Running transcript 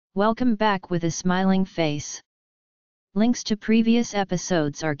Welcome back with a smiling face. Links to previous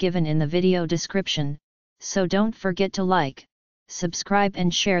episodes are given in the video description, so don't forget to like, subscribe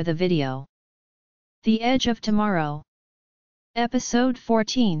and share the video. The Edge of Tomorrow. Episode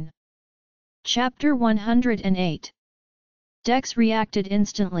 14. Chapter 108. Dex reacted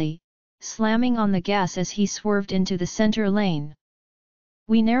instantly, slamming on the gas as he swerved into the center lane.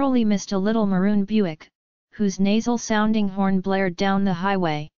 We narrowly missed a little maroon Buick, whose nasal-sounding horn blared down the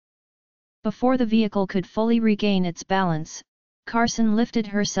highway. Before the vehicle could fully regain its balance, Carson lifted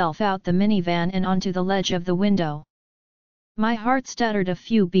herself out the minivan and onto the ledge of the window. My heart stuttered a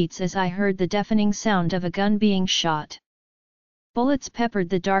few beats as I heard the deafening sound of a gun being shot. Bullets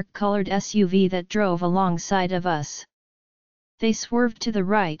peppered the dark-colored SUV that drove alongside of us. They swerved to the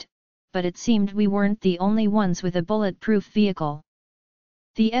right, but it seemed we weren't the only ones with a bulletproof vehicle.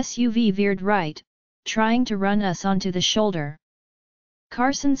 The SUV veered right, trying to run us onto the shoulder.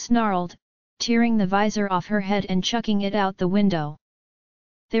 Carson snarled, tearing the visor off her head and chucking it out the window.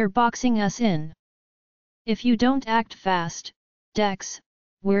 "They're boxing us in. If you don't act fast, Dex,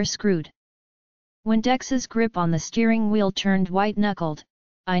 we're screwed." When Dex's grip on the steering wheel turned white-knuckled,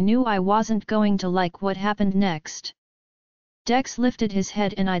 I knew I wasn't going to like what happened next. Dex lifted his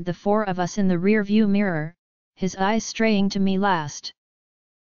head and eyed the four of us in the rear-view mirror, his eyes straying to me last.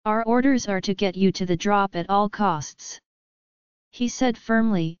 "Our orders are to get you to the drop at all costs," he said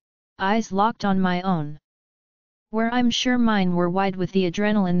firmly, eyes locked on my own. Where I'm sure mine were wide with the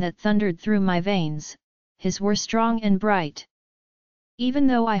adrenaline that thundered through my veins, his were strong and bright. Even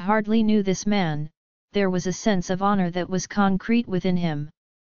though I hardly knew this man, there was a sense of honor that was concrete within him.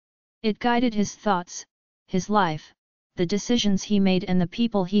 It guided his thoughts, his life, the decisions he made and the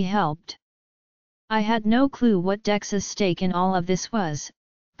people he helped. I had no clue what Dex's stake in all of this was,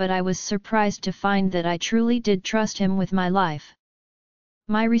 but I was surprised to find that I truly did trust him with my life.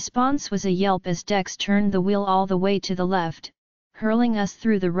 My response was a yelp as Dex turned the wheel all the way to the left, hurling us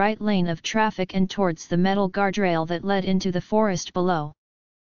through the right lane of traffic and towards the metal guardrail that led into the forest below.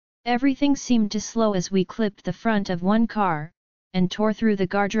 Everything seemed to slow as we clipped the front of one car, and tore through the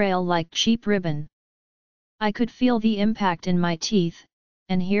guardrail like cheap ribbon. I could feel the impact in my teeth,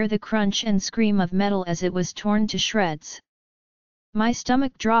 and hear the crunch and scream of metal as it was torn to shreds. My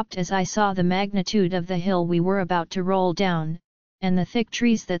stomach dropped as I saw the magnitude of the hill we were about to roll down, and the thick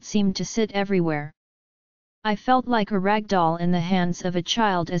trees that seemed to sit everywhere. I felt like a rag doll in the hands of a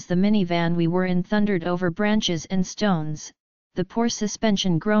child as the minivan we were in thundered over branches and stones, the poor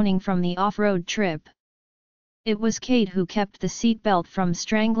suspension groaning from the off-road trip. It was Kate who kept the seatbelt from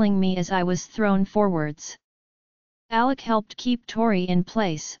strangling me as I was thrown forwards. Alec helped keep Tori in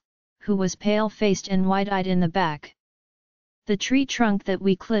place, who was pale-faced and wide-eyed in the back. The tree trunk that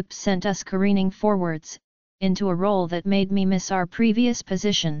we clipped sent us careening forwards, into a roll that made me miss our previous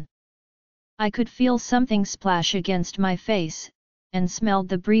position. I could feel something splash against my face, and smelled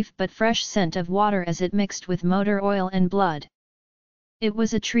the brief but fresh scent of water as it mixed with motor oil and blood. It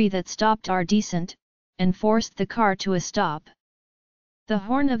was a tree that stopped our descent, and forced the car to a stop. The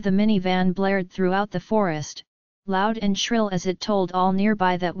horn of the minivan blared throughout the forest, loud and shrill as it told all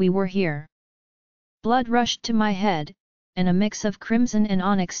nearby that we were here. Blood rushed to my head, and a mix of crimson and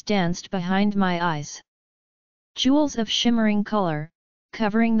onyx danced behind my eyes. Jewels of shimmering color,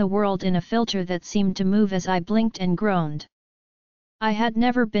 covering the world in a filter that seemed to move as I blinked and groaned. I had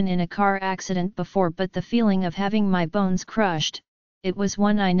never been in a car accident before, but the feeling of having my bones crushed, it was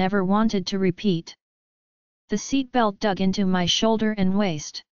one I never wanted to repeat. The seatbelt dug into my shoulder and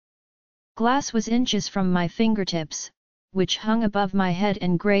waist. Glass was inches from my fingertips, which hung above my head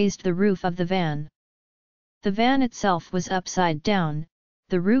and grazed the roof of the van. The van itself was upside down,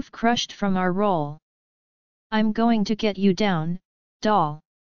 the roof crushed from our roll. "I'm going to get you down, doll."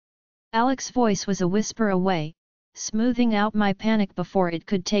 Alec's voice was a whisper away, smoothing out my panic before it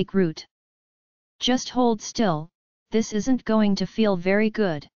could take root. "Just hold still, this isn't going to feel very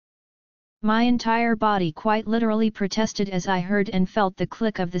good." My entire body quite literally protested as I heard and felt the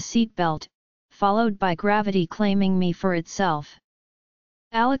click of the seatbelt, followed by gravity claiming me for itself.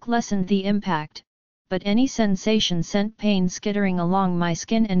 Alec lessened the impact, but any sensation sent pain skittering along my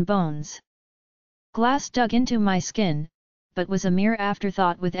skin and bones. Glass dug into my skin, but was a mere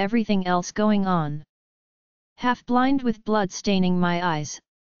afterthought with everything else going on. Half blind with blood staining my eyes,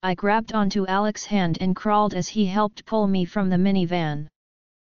 I grabbed onto Alec's hand and crawled as he helped pull me from the minivan.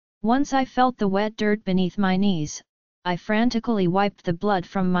 Once I felt the wet dirt beneath my knees, I frantically wiped the blood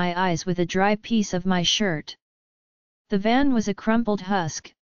from my eyes with a dry piece of my shirt. The van was a crumpled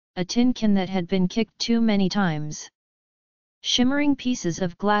husk, a tin can that had been kicked too many times. Shimmering pieces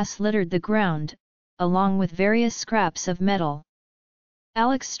of glass littered the ground, along with various scraps of metal.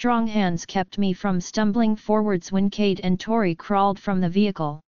 Alec's strong hands kept me from stumbling forwards when Cade and Tori crawled from the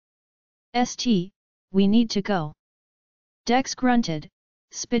vehicle. "St, we need to go." Dex grunted,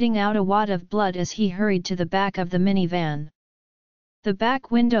 spitting out a wad of blood as he hurried to the back of the minivan. The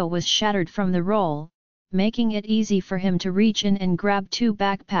back window was shattered from the roll, making it easy for him to reach in and grab 2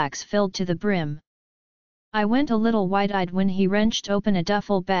 backpacks filled to the brim. I went a little wide-eyed when he wrenched open a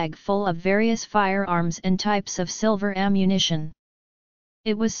duffel bag full of various firearms and types of silver ammunition.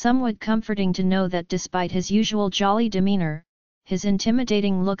 It was somewhat comforting to know that despite his usual jolly demeanor, his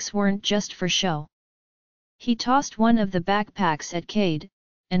intimidating looks weren't just for show. He tossed one of the backpacks at Cade,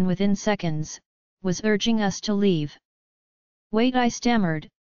 and within seconds, was urging us to leave. "Wait," I stammered,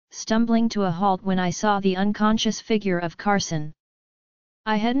 stumbling to a halt when I saw the unconscious figure of Carson.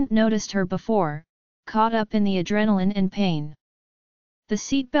 I hadn't noticed her before, caught up in the adrenaline and pain. The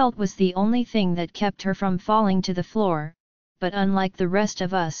seatbelt was the only thing that kept her from falling to the floor, but unlike the rest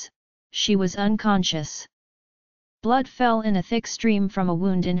of us, she was unconscious. Blood fell in a thick stream from a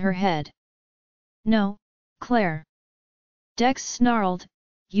wound in her head. "No, Claire!" Dex snarled,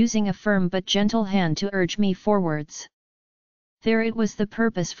 using a firm but gentle hand to urge me forwards. There it was, the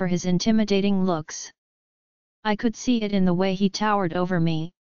purpose for his intimidating looks. I could see it in the way he towered over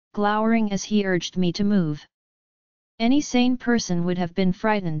me, glowering as he urged me to move. Any sane person would have been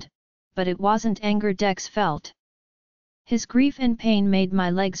frightened, but it wasn't anger Dex felt. His grief and pain made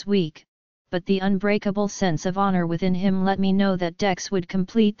my legs weak, but the unbreakable sense of honor within him let me know that Dex would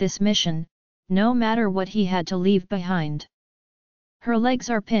complete this mission, no matter what he had to leave behind. "Her legs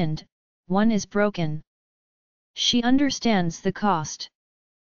are pinned, one is broken. She understands the cost."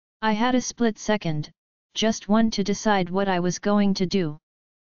 I had a split second, just one, to decide what I was going to do.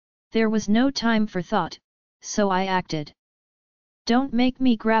 There was no time for thought, so I acted. "Don't make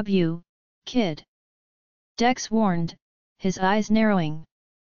me grab you, kid," Dex warned, his eyes narrowing.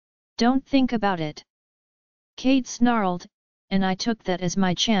 "Don't think about it." Cade snarled, and I took that as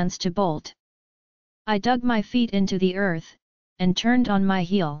my chance to bolt. I dug my feet into the earth, and turned on my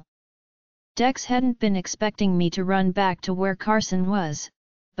heel. Dex hadn't been expecting me to run back to where Carson was,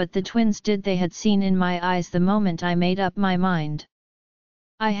 but the twins did. They had seen in my eyes the moment I made up my mind.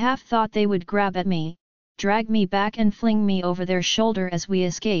 I half thought they would grab at me, drag me back and fling me over their shoulder as we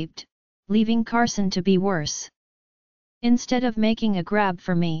escaped, leaving Carson to be worse. Instead of making a grab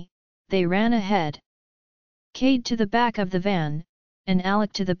for me, they ran ahead. Cade to the back of the van, and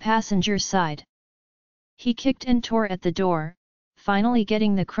Alec to the passenger side. He kicked and tore at the door, finally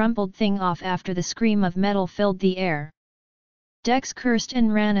getting the crumpled thing off after the scream of metal filled the air. Dex cursed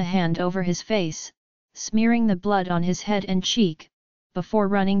and ran a hand over his face, smearing the blood on his head and cheek, before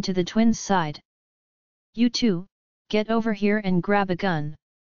running to the twins' side. "You two, get over here and grab a gun."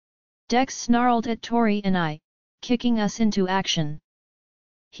 Dex snarled at Tori and I, kicking us into action.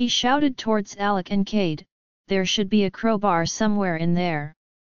 He shouted towards Alec and Cade, "There should be a crowbar somewhere in there."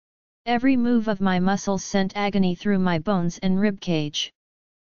 Every move of my muscles sent agony through my bones and ribcage.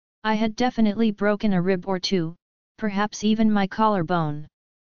 I had definitely broken a rib or two, perhaps even my collarbone.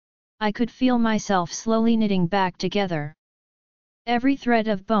 I could feel myself slowly knitting back together. Every thread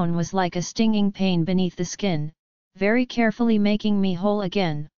of bone was like a stinging pain beneath the skin, very carefully making me whole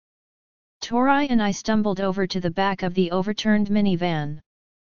again. Tori and I stumbled over to the back of the overturned minivan.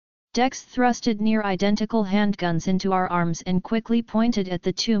 Dex thrusted near-identical handguns into our arms and quickly pointed at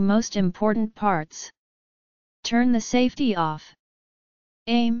the two most important parts. "Turn the safety off.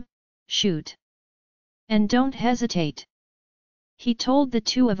 Aim, shoot. And don't hesitate," he told the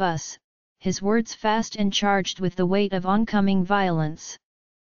two of us, his words fast and charged with the weight of oncoming violence.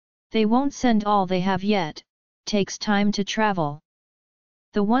 "They won't send all they have yet, takes time to travel.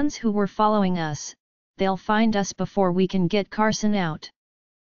 The ones who were following us, they'll find us before we can get Carson out.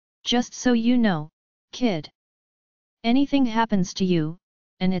 Just so you know, kid. Anything happens to you,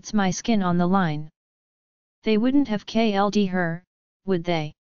 and it's my skin on the line. They wouldn't have killed her, would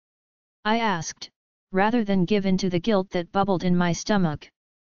they?" I asked, rather than give in to the guilt that bubbled in my stomach.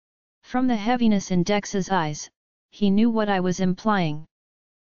 From the heaviness in Dex's eyes, he knew what I was implying.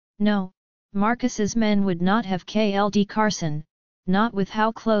 No, Marcus's men would not have killed Carson, not with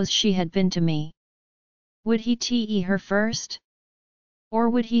how close she had been to me. Would he te her first? Or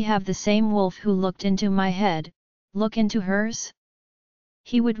would he have the same wolf who looked into my head, look into hers?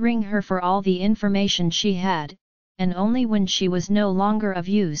 He would wring her for all the information she had, and only when she was no longer of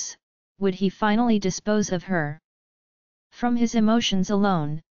use, would he finally dispose of her. From his emotions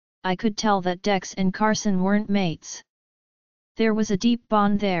alone, I could tell that Dex and Carson weren't mates. There was a deep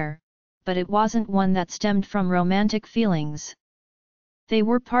bond there, but it wasn't one that stemmed from romantic feelings. They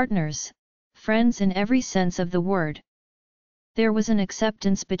were partners, friends in every sense of the word. There was an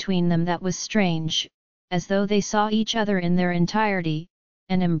acceptance between them that was strange, as though they saw each other in their entirety,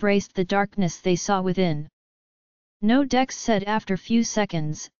 and embraced the darkness they saw within. No, Dex said after few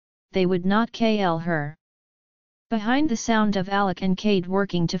seconds, they would not kill her. Behind the sound of Alec and Cade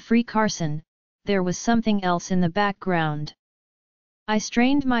working to free Carson, there was something else in the background. I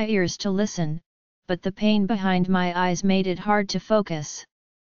strained my ears to listen, but the pain behind my eyes made it hard to focus.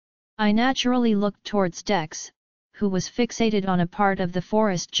 I naturally looked towards Dex, who was fixated on a part of the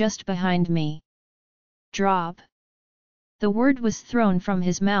forest just behind me. Drop. The word was thrown from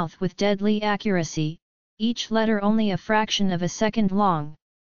his mouth with deadly accuracy, each letter only a fraction of a second long.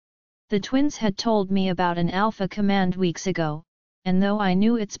 The twins had told me about an alpha command weeks ago, and though I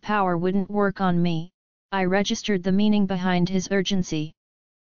knew its power wouldn't work on me, I registered the meaning behind his urgency.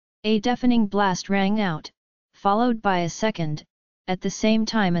 A deafening blast rang out, followed by a second. At the same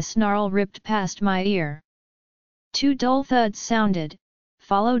time a snarl ripped past my ear. 2 dull thuds sounded,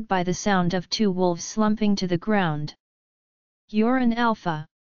 followed by the sound of 2 wolves slumping to the ground. "You're an alpha!"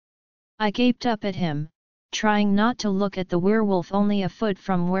 I gaped up at him, trying not to look at the werewolf only a foot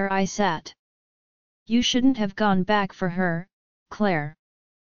from where I sat. "You shouldn't have gone back for her, Claire."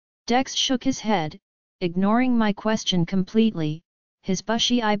 Dex shook his head, ignoring my question completely, his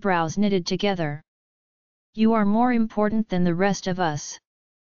bushy eyebrows knitted together. "You are more important than the rest of us."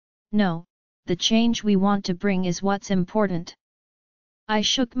 "No, the change we want to bring is what's important." I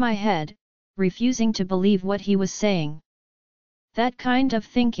shook my head, refusing to believe what he was saying. That kind of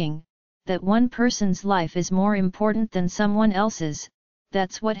thinking, that one person's life is more important than someone else's,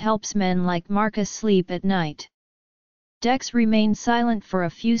 that's what helps men like Marcus sleep at night. Dex remained silent for a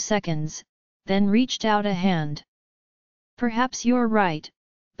few seconds, then reached out a hand. "Perhaps you're right,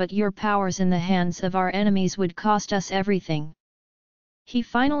 but your powers in the hands of our enemies would cost us everything," he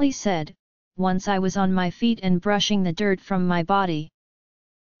finally said, once I was on my feet and brushing the dirt from my body.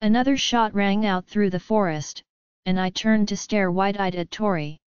 Another shot rang out through the forest, and I turned to stare wide-eyed at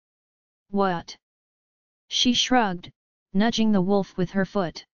Tori. "What?" she shrugged, nudging the wolf with her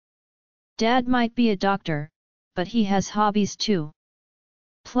foot. "Dad might be a doctor, but he has hobbies too.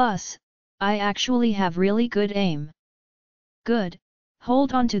 Plus, I actually have really good aim." "Good,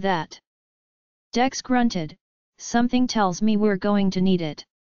 hold on to that." Dex grunted, "Something tells me we're going to need it."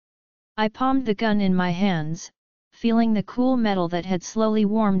 I palmed the gun in my hands, feeling the cool metal that had slowly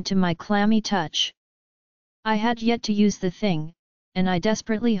warmed to my clammy touch. I had yet to use the thing, and I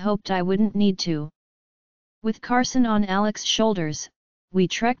desperately hoped I wouldn't need to. With Carson on Alec's shoulders, we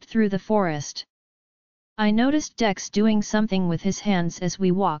trekked through the forest. I noticed Dex doing something with his hands as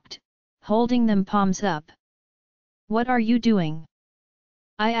we walked, holding them palms up. "What are you doing?"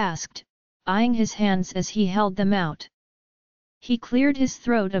 I asked, eyeing his hands as he held them out. He cleared his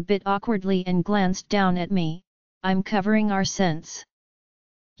throat a bit awkwardly and glanced down at me. "I'm covering our scents."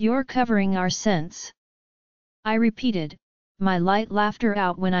 "You're covering our scents?" I repeated, my light laughter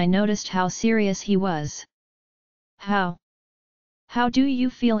out when I noticed how serious he was. How do you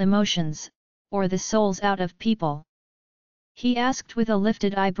feel emotions, or the souls out of people?" he asked with a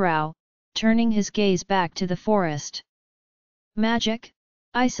lifted eyebrow, turning his gaze back to the forest. "Magic,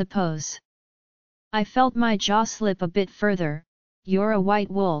 I suppose." I felt my jaw slip a bit further. "You're a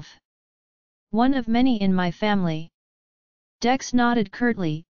white wolf." "One of many in my family." Dex nodded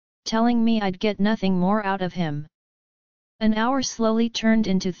curtly, telling me I'd get nothing more out of him. An hour slowly turned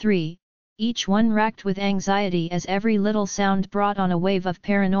into 3, each one racked with anxiety as every little sound brought on a wave of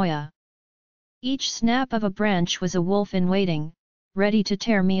paranoia. Each snap of a branch was a wolf in waiting, ready to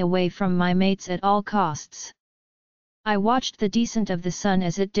tear me away from my mates at all costs. I watched the descent of the sun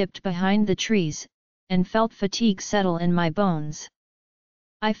as it dipped behind the trees, and felt fatigue settle in my bones.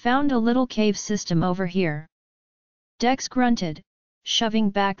 "I found a little cave system over here." Dex grunted, shoving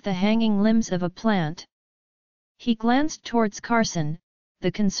back the hanging limbs of a plant. He glanced towards Carson,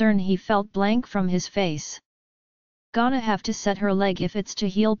 the concern he felt blank from his face. "Gonna have to set her leg if it's to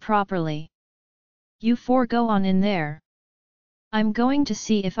heal properly. You 4 go on in there. I'm going to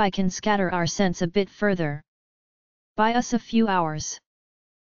see if I can scatter our scents a bit further. Buy us a few hours.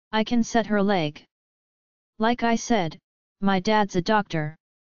 I can set her leg. Like I said, my dad's a doctor."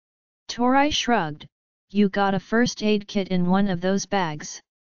 Tori shrugged. "You got a first aid kit in one of those bags?"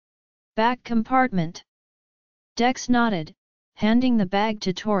 "Back compartment." Dex nodded, handing the bag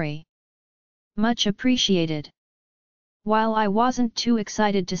to Tori. "Much appreciated." While I wasn't too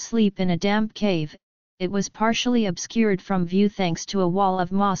excited to sleep in a damp cave, it was partially obscured from view thanks to a wall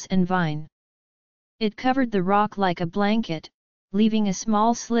of moss and vine. It covered the rock like a blanket, leaving a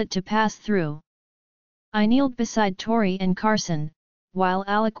small slit to pass through. I kneeled beside Tori and Carson, while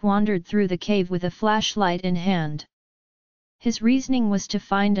Alec wandered through the cave with a flashlight in hand. His reasoning was to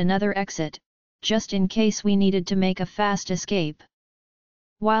find another exit, just in case we needed to make a fast escape.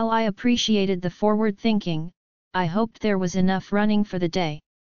 While I appreciated the forward thinking, I hoped there was enough running for the day.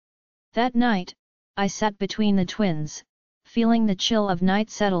 That night, I sat between the twins, feeling the chill of night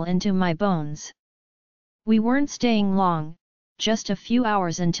settle into my bones. We weren't staying long, just a few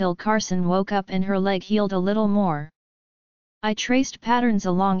hours until Carson woke up and her leg healed a little more. I traced patterns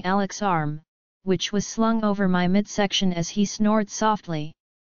along Alec's arm, which was slung over my midsection as he snored softly.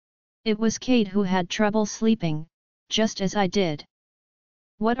 It was Kate who had trouble sleeping, just as I did.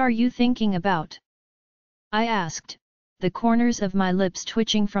 "What are you thinking about?" I asked, the corners of my lips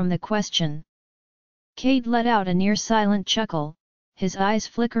twitching from the question. Cade let out a near-silent chuckle, his eyes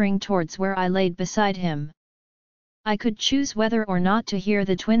flickering towards where I laid beside him. I could choose whether or not to hear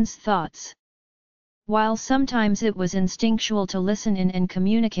the twins' thoughts. While sometimes it was instinctual to listen in and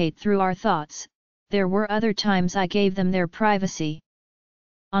communicate through our thoughts, there were other times I gave them their privacy.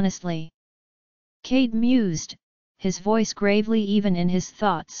 "Honestly," Cade mused, his voice gravely even in his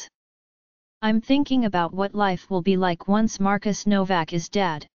thoughts. "I'm thinking about what life will be like once Marcus Novak is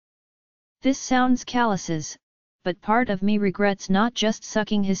dead. This sounds callous, but part of me regrets not just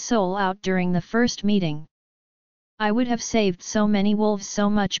sucking his soul out during the first meeting. I would have saved so many wolves so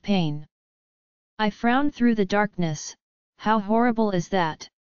much pain." I frowned through the darkness. How horrible is that?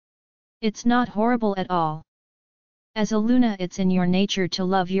 It's not horrible at all. As a Luna, it's in your nature to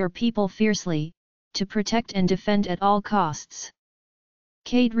love your people fiercely, to protect and defend at all costs.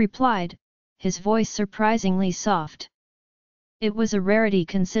 Cade replied, his voice surprisingly soft. It was a rarity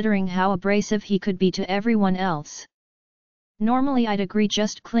considering how abrasive he could be to everyone else. Normally I'd agree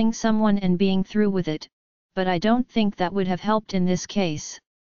just killing someone and being through with it, but I don't think that would have helped in this case.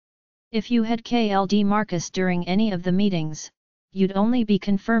 If you had killed Marcus during any of the meetings, you'd only be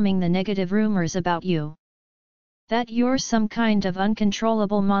confirming the negative rumors about you. That you're some kind of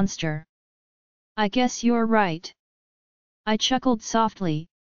uncontrollable monster. I guess you're right. I chuckled softly,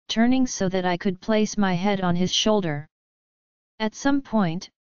 turning so that I could place my head on his shoulder. At some point,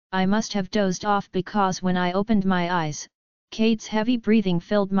 I must have dozed off because when I opened my eyes, Cade's heavy breathing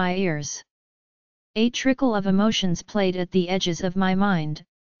filled my ears. A trickle of emotions played at the edges of my mind,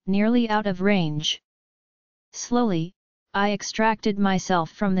 nearly out of range. Slowly, I extracted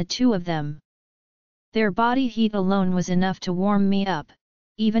myself from the two of them. Their body heat alone was enough to warm me up,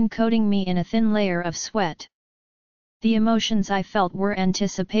 even coating me in a thin layer of sweat. The emotions I felt were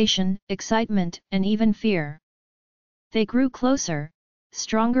anticipation, excitement, and even fear. They grew closer,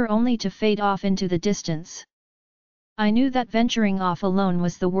 stronger only to fade off into the distance. I knew that venturing off alone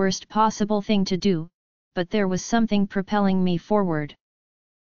was the worst possible thing to do, but there was something propelling me forward.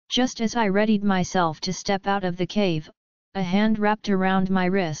 Just as I readied myself to step out of the cave, a hand wrapped around my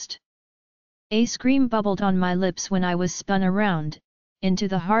wrist. A scream bubbled on my lips when I was spun around, into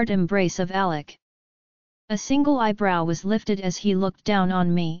the hard embrace of Alec. A single eyebrow was lifted as he looked down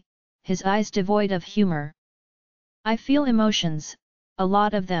on me, his eyes devoid of humor. "I feel emotions, a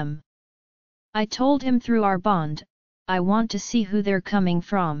lot of them. I told him through our bond, I want to see who they're coming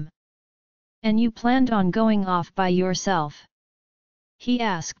from." "And you planned on going off by yourself?" he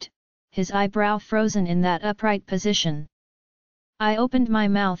asked, his eyebrow frozen in that upright position. I opened my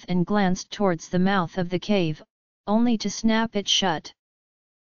mouth and glanced towards the mouth of the cave, only to snap it shut.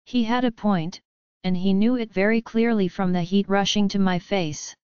 He had a point, and he knew it very clearly from the heat rushing to my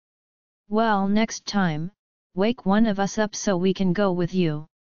face. "Well, next time, wake one of us up so we can go with you,"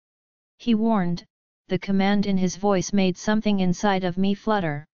 he warned, the command in his voice made something inside of me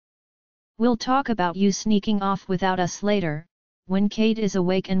flutter. "We'll talk about you sneaking off without us later, when Cade is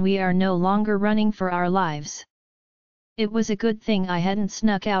awake and we are no longer running for our lives." It was a good thing I hadn't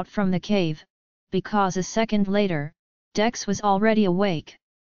snuck out from the cave, because a second later, Dex was already awake.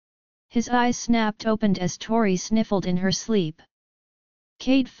 His eyes snapped open as Tori sniffled in her sleep.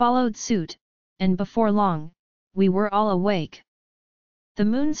 Cade followed suit, and before long, we were all awake. The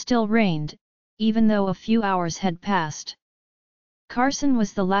moon still reigned, even though a few hours had passed. Carson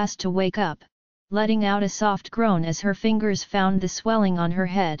was the last to wake up, letting out a soft groan as her fingers found the swelling on her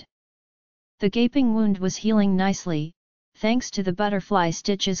head. The gaping wound was healing nicely, thanks to the butterfly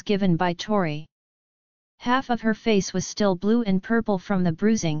stitches given by Tori. Half of her face was still blue and purple from the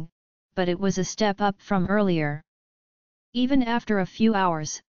bruising, but it was a step up from earlier. Even after a few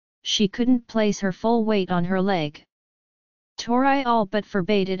hours, she couldn't place her full weight on her leg. Tori all but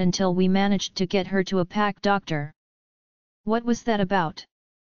forbade it until we managed to get her to a pack doctor. "What was that about?"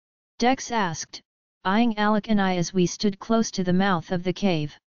 Dex asked, eyeing Alec and I as we stood close to the mouth of the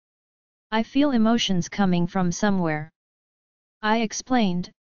cave. "I feel emotions coming from somewhere," I explained,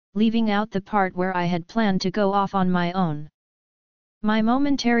 leaving out the part where I had planned to go off on my own. My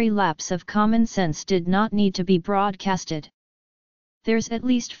momentary lapse of common sense did not need to be broadcasted. There's at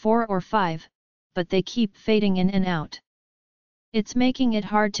least 4 or 5, but they keep fading in and out. It's making it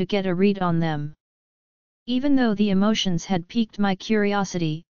hard to get a read on them. Even though the emotions had piqued my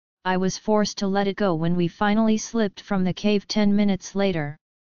curiosity, I was forced to let it go when we finally slipped from the cave 10 minutes later.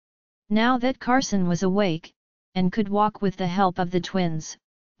 Now that Carson was awake, and could walk with the help of the twins,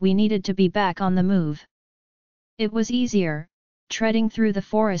 we needed to be back on the move. It was easier, treading through the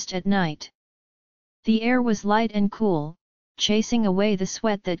forest at night. The air was light and cool, chasing away the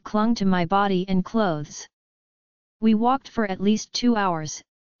sweat that clung to my body and clothes. We walked for at least 2 hours,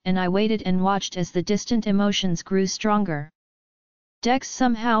 and I waited and watched as the distant emotions grew stronger. Dex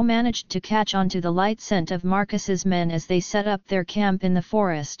somehow managed to catch on to the light scent of Marcus's men as they set up their camp in the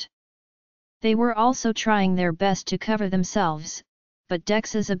forest. They were also trying their best to cover themselves, but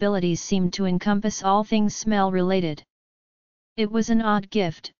Dex's abilities seemed to encompass all things smell-related. It was an odd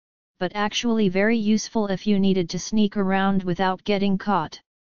gift, but actually very useful if you needed to sneak around without getting caught.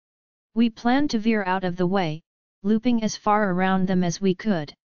 We planned to veer out of the way, looping as far around them as we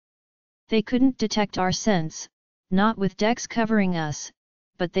could. They couldn't detect our scents, not with Dex covering us,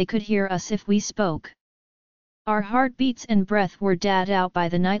 but they could hear us if we spoke. Our heartbeats and breath were deadened out by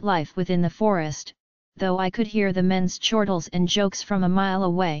the nightlife within the forest, though I could hear the men's chortles and jokes from a mile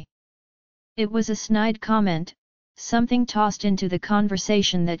away. It was a snide comment, something tossed into the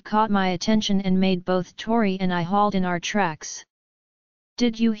conversation that caught my attention and made both Tori and I halt in our tracks.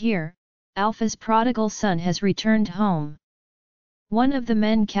 "Did you hear? Alpha's prodigal son has returned home." One of the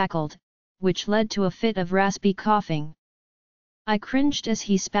men cackled, which led to a fit of raspy coughing. I cringed as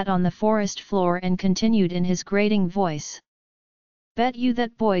he spat on the forest floor and continued in his grating voice. "Bet you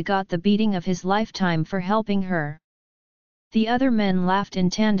that boy got the beating of his lifetime for helping her." The other men laughed in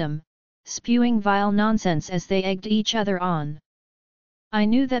tandem, spewing vile nonsense as they egged each other on. I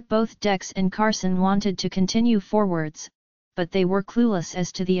knew that both Dex and Carson wanted to continue forwards, but they were clueless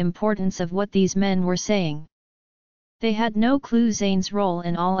as to the importance of what these men were saying. They had no clue Zane's role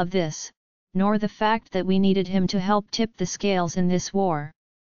in all of this, nor the fact that we needed him to help tip the scales in this war.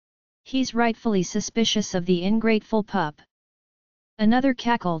 "He's rightfully suspicious of the ingrateful pup." Another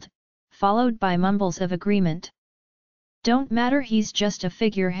cackled, followed by mumbles of agreement. "Don't matter, he's just a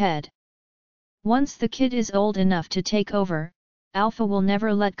figurehead. Once the kid is old enough to take over, Alpha will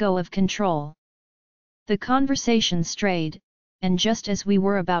never let go of control." The conversation strayed, and just as we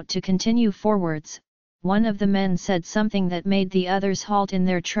were about to continue forwards, one of the men said something that made the others halt in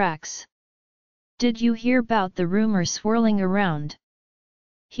their tracks. "Did you hear about the rumor swirling around?"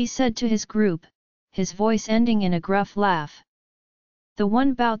 he said to his group, his voice ending in a gruff laugh. "The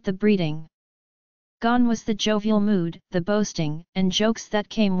one about the breeding." Gone was the jovial mood, the boasting and jokes that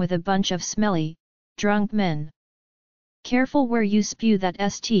came with a bunch of smelly, drunk men. "Careful where you spew that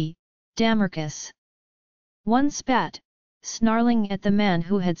st, Damarcus." One spat, snarling at the man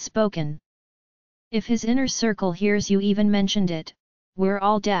who had spoken. "If his inner circle hears you even mentioned it, we're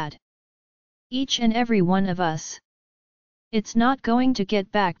all dead. Each and every one of us. It's not going to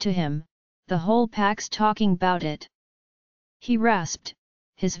get back to him, the whole pack's talking about it." He rasped,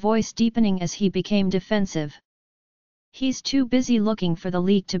 his voice deepening as he became defensive. "He's too busy looking for the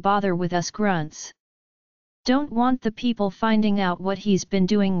leak to bother with us grunts. Don't want the people finding out what he's been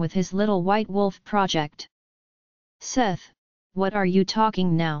doing with his little white wolf project." "Seth, what are you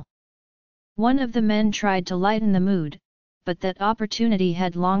talking now?" One of the men tried to lighten the mood, but that opportunity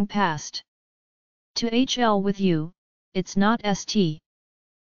had long passed. "To HL with you, it's not st,"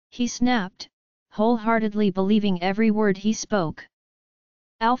 he snapped, wholeheartedly believing every word he spoke.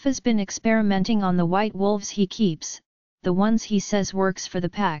 "Alpha's been experimenting on the white wolves he keeps, the ones he says works for the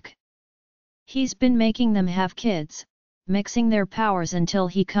pack. He's been making them have kids, mixing their powers until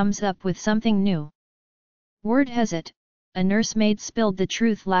he comes up with something new. Word has it, a nursemaid spilled the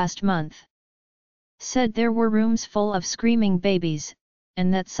truth last month. Said there were rooms full of screaming babies,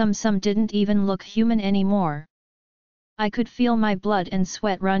 and that some didn't even look human anymore." I could feel my blood and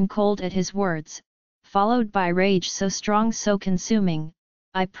sweat run cold at his words, followed by rage so strong so consuming,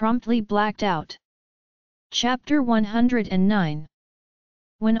 I promptly blacked out. Chapter 109.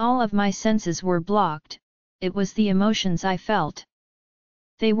 When all of my senses were blocked, it was the emotions I felt.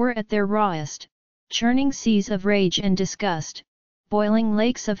 They were at their rawest, churning seas of rage and disgust, boiling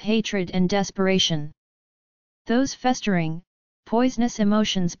lakes of hatred and desperation. Those festering, poisonous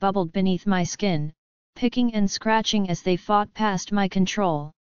emotions bubbled beneath my skin, picking and scratching as they fought past my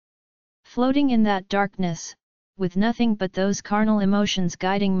control. Floating in that darkness, with nothing but those carnal emotions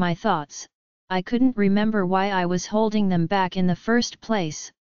guiding my thoughts, I couldn't remember why I was holding them back in the first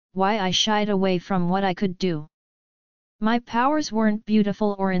place, why I shied away from what I could do. My powers weren't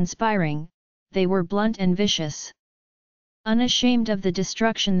beautiful or inspiring, they were blunt and vicious. Unashamed of the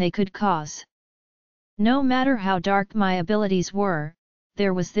destruction they could cause. No matter how dark my abilities were,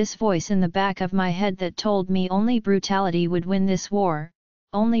 there was this voice in the back of my head that told me only brutality would win this war,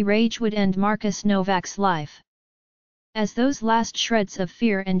 only rage would end Marcus Novak's life. As those last shreds of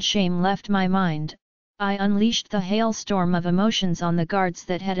fear and shame left my mind, I unleashed the hailstorm of emotions on the guards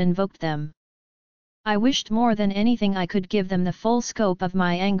that had invoked them. I wished more than anything I could give them the full scope of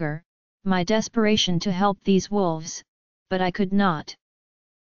my anger, my desperation to help these wolves, but I could not.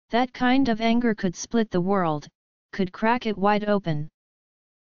 That kind of anger could split the world, could crack it wide open.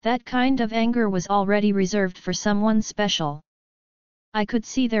 That kind of anger was already reserved for someone special. I could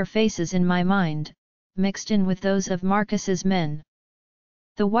see their faces in my mind, mixed in with those of Marcus's men.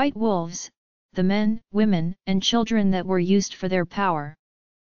 The white wolves, the men, women, and children that were used for their power.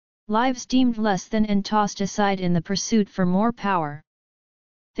 Lives deemed less than and tossed aside in the pursuit for more power.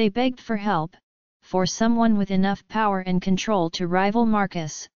 They begged for help, for someone with enough power and control to rival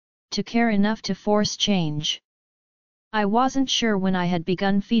Marcus, to care enough to force change. I wasn't sure when I had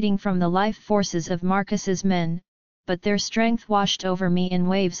begun feeding from the life forces of Marcus's men, but their strength washed over me in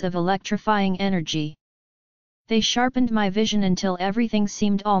waves of electrifying energy. They sharpened my vision until everything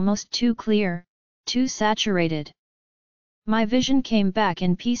seemed almost too clear, too saturated. My vision came back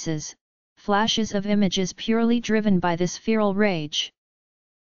in pieces, flashes of images purely driven by this feral rage.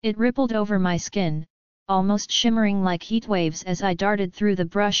 It rippled over my skin, almost shimmering like heat waves as I darted through the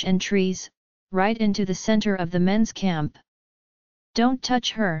brush and trees, right into the center of the men's camp. "Don't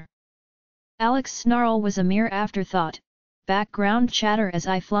touch her!" Alex's snarl was a mere afterthought, background chatter as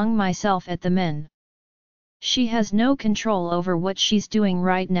I flung myself at the men. "She has no control over what she's doing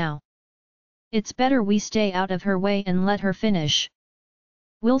right now. It's better we stay out of her way and let her finish.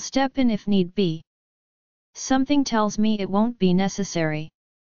 We'll step in if need be." "Something tells me it won't be necessary,"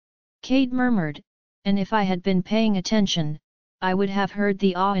 Cade murmured, and if I had been paying attention, I would have heard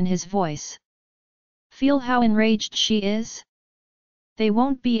the awe in his voice. "Feel how enraged she is? They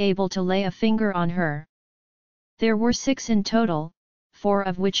won't be able to lay a finger on her." There were 6 in total, 4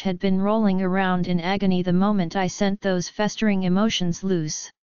 of which had been rolling around in agony the moment I sent those festering emotions loose.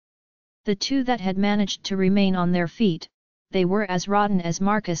 The 2 that had managed to remain on their feet, they were as rotten as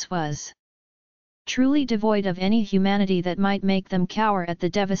Marcus was. Truly devoid of any humanity that might make them cower at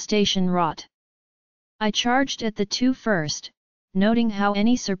the devastation wrought. I charged at the 2 first, noting how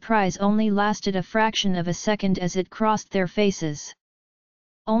any surprise only lasted a fraction of a second as it crossed their faces.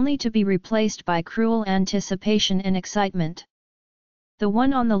 Only to be replaced by cruel anticipation and excitement. The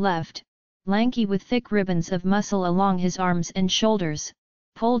one on the left, lanky with thick ribbons of muscle along his arms and shoulders,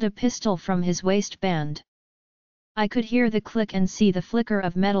 pulled a pistol from his waistband. I could hear the click and see the flicker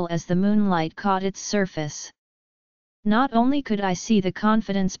of metal as the moonlight caught its surface. Not only could I see the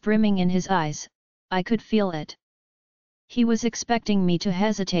confidence brimming in his eyes, I could feel it. He was expecting me to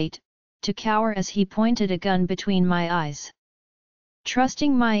hesitate, to cower as he pointed a gun between my eyes.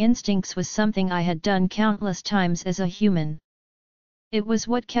 Trusting my instincts was something I had done countless times as a human. It was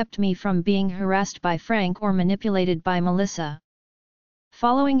what kept me from being harassed by Frank or manipulated by Melissa.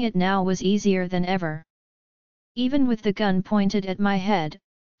 Following it now was easier than ever. Even with the gun pointed at my head,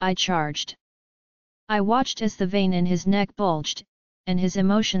 I charged. I watched as the vein in his neck bulged, and his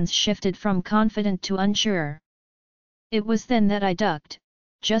emotions shifted from confident to unsure. It was then that I ducked,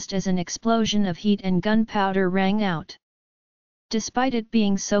 just as an explosion of heat and gunpowder rang out. Despite it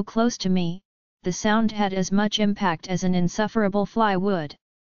being so close to me, the sound had as much impact as an insufferable fly would.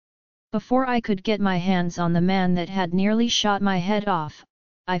 Before I could get my hands on the man that had nearly shot my head off,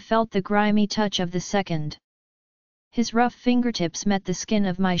 I felt the grimy touch of the second. His rough fingertips met the skin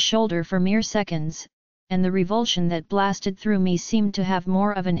of my shoulder for mere seconds, and the revulsion that blasted through me seemed to have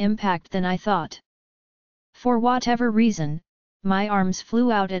more of an impact than I thought. For whatever reason, my arms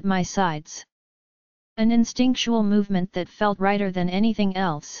flew out at my sides. An instinctual movement that felt righter than anything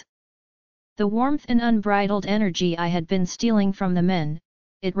else. The warmth and unbridled energy I had been stealing from the men,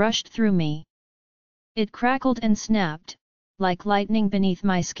 it rushed through me. It crackled and snapped, like lightning beneath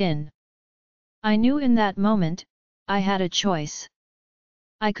my skin. I knew in that moment, I had a choice.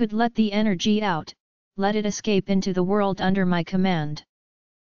 I could let the energy out, let it escape into the world under my command.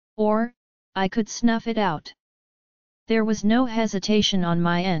 Or, I could snuff it out. There was no hesitation on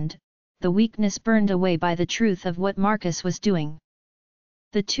my end, the weakness burned away by the truth of what Marcus was doing.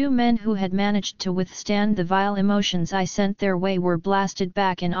 The 2 men who had managed to withstand the vile emotions I sent their way were blasted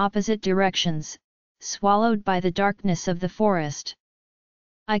back in opposite directions, swallowed by the darkness of the forest.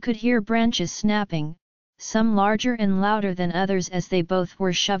 I could hear branches snapping, some larger and louder than others as they both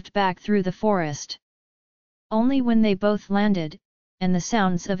were shoved back through the forest. Only when they both landed, and the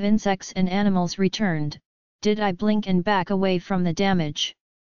sounds of insects and animals returned, did I blink and back away from the damage.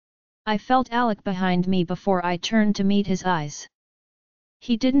 I felt Alec behind me before I turned to meet his eyes.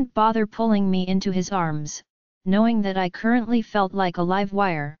 He didn't bother pulling me into his arms, knowing that I currently felt like a live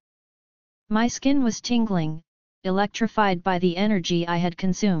wire. My skin was tingling, electrified by the energy I had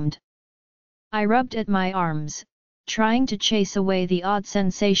consumed. I rubbed at my arms, trying to chase away the odd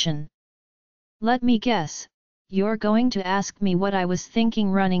sensation. Let me guess, you're going to ask me what I was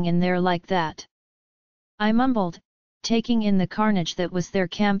thinking running in there like that. I mumbled, taking in the carnage that was their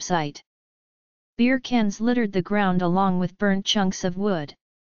campsite. Beer cans littered the ground along with burnt chunks of wood.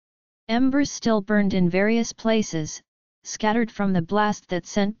 Embers still burned in various places, scattered from the blast that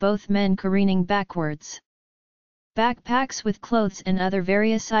sent both men careening backwards. Backpacks with clothes and other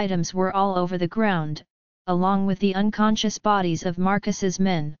various items were all over the ground, along with the unconscious bodies of Marcus's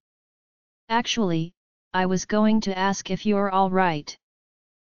men. Actually, I was going to ask if you're all right.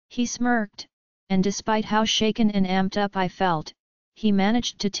 He smirked, and despite how shaken and amped up I felt, he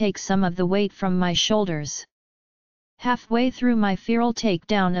managed to take some of the weight from my shoulders. Halfway through my feral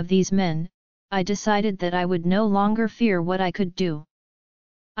takedown of these men, I decided that I would no longer fear what I could do.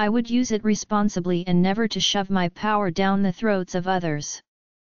 I would use it responsibly and never to shove my power down the throats of others.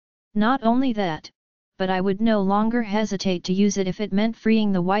 Not only that, but I would no longer hesitate to use it if it meant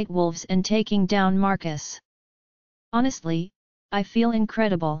freeing the White Wolves and taking down Marcus. Honestly, I feel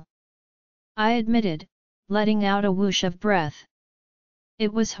incredible. I admitted, letting out a whoosh of breath.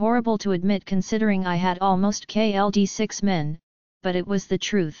 It was horrible to admit considering I had almost killed 6 men, but it was the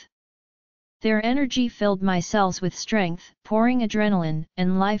truth. Their energy filled my cells with strength, pouring adrenaline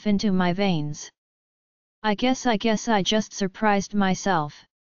and life into my veins. I guess I just surprised myself.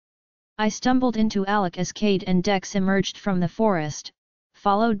 I stumbled into Alec as Cade and Dex emerged from the forest,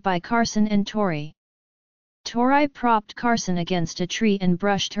 followed by Carson and Tori. Tori propped Carson against a tree and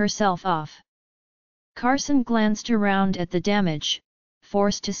brushed herself off. Carson glanced around at the damage,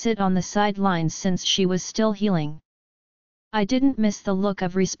 forced to sit on the sidelines since she was still healing. I didn't miss the look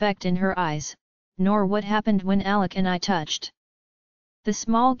of respect in her eyes, nor what happened when Alec and I touched. The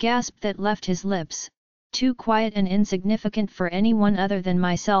small gasp that left his lips, too quiet and insignificant for anyone other than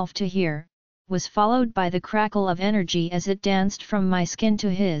myself to hear, was followed by the crackle of energy as it danced from my skin to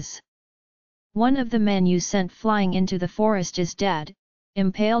his. One of the men you sent flying into the forest is dead,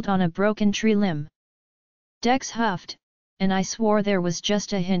 impaled on a broken tree limb. Dex huffed, and I swore there was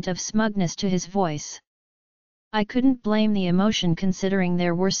just a hint of smugness to his voice. I couldn't blame the emotion considering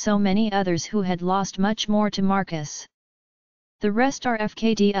there were so many others who had lost much more to Marcus. The rest are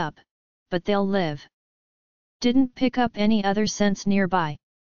FK'd up, but they'll live. Didn't pick up any other scents nearby.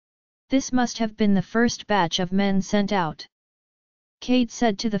 This must have been the first batch of men sent out. Cade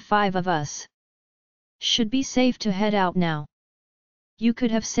said to the 5 of us. Should be safe to head out now. You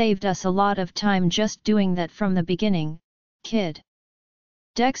could have saved us a lot of time just doing that from the beginning, kid.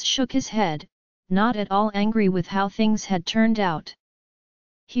 Dex shook his head, not at all angry with how things had turned out.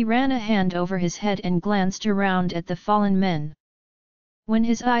 He ran a hand over his head and glanced around at the fallen men. When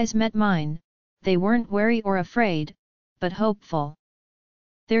his eyes met mine, they weren't wary or afraid, but hopeful.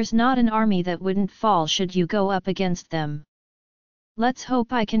 There's not an army that wouldn't fall should you go up against them. Let's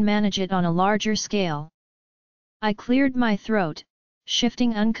hope I can manage it on a larger scale. I cleared my throat,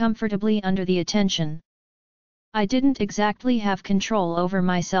 shifting uncomfortably under the attention. I didn't exactly have control over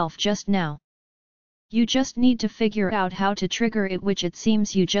myself just now. You just need to figure out how to trigger it, which it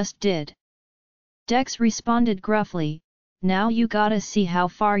seems you just did. Dex responded gruffly, now you gotta see how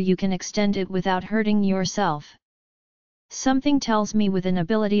far you can extend it without hurting yourself. Something tells me with an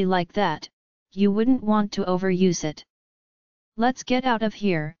ability like that, you wouldn't want to overuse it. Let's get out of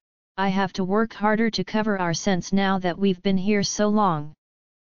here, I have to work harder to cover our scents now that we've been here so long.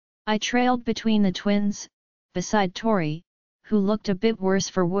 I trailed between the twins, beside Tori, who looked a bit worse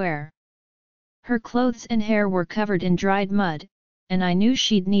for wear. Her clothes and hair were covered in dried mud, and I knew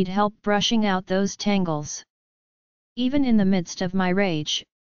she'd need help brushing out those tangles. Even in the midst of my rage,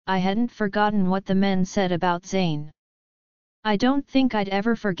 I hadn't forgotten what the men said about Zane. I don't think I'd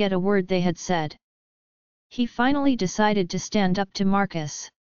ever forget a word they had said. He finally decided to stand up to Marcus.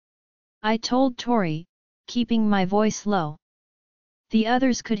 I told Tori, keeping my voice low. The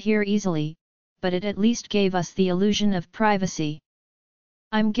others could hear easily, but it at least gave us the illusion of privacy.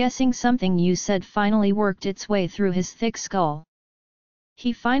 I'm guessing something you said finally worked its way through his thick skull.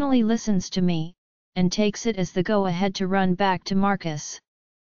 He finally listens to me, and takes it as the go-ahead to run back to Marcus.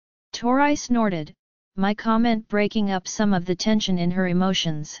 Tori snorted, my comment breaking up some of the tension in her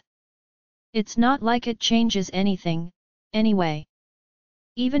emotions. It's not like it changes anything, anyway.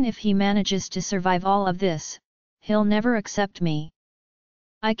 Even if he manages to survive all of this, he'll never accept me.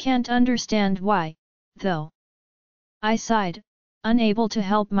 I can't understand why, though. I sighed, unable to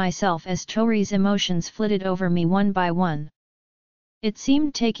help myself as Tori's emotions flitted over me one by one. It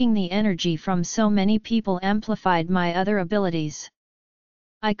seemed taking the energy from so many people amplified my other abilities.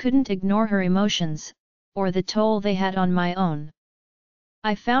 I couldn't ignore her emotions, or the toll they had on my own.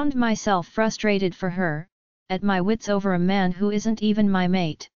 I found myself frustrated for her, at my wits over a man who isn't even my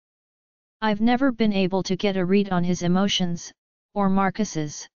mate. I've never been able to get a read on his emotions, or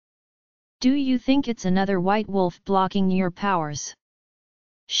Marcus's. Do you think it's another white wolf blocking your powers?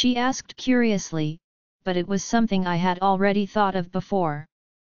 She asked curiously, but it was something I had already thought of before.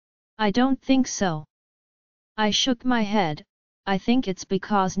 I don't think so. I shook my head. I think it's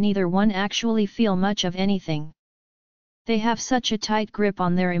because neither one actually feel much of anything. They have such a tight grip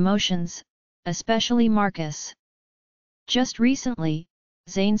on their emotions, especially Marcus. Just recently,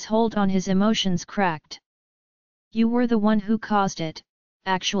 Zane's hold on his emotions cracked. You were the one who caused it,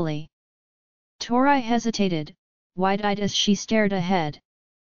 actually. Tori hesitated, wide-eyed as she stared ahead.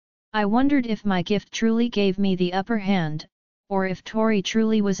 I wondered if my gift truly gave me the upper hand, or if Tori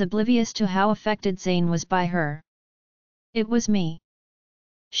truly was oblivious to how affected Zane was by her. It was me.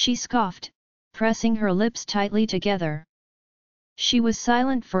 She scoffed, pressing her lips tightly together. She was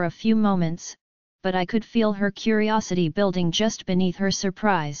silent for a few moments, but I could feel her curiosity building just beneath her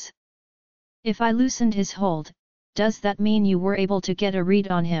surprise. If I loosened his hold, does that mean you were able to get a read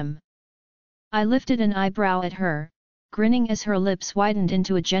on him? I lifted an eyebrow at her, grinning as her lips widened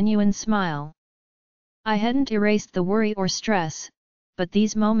into a genuine smile. I hadn't erased the worry or stress, but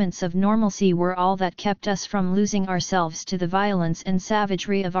these moments of normalcy were all that kept us from losing ourselves to the violence and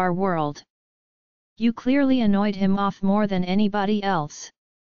savagery of our world. You clearly annoyed him off more than anybody else.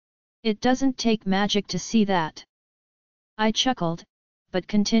 It doesn't take magic to see that. I chuckled, but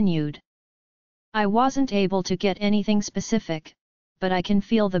continued. I wasn't able to get anything specific, but I can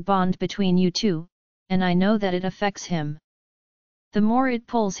feel the bond between you two, and I know that it affects him. The more it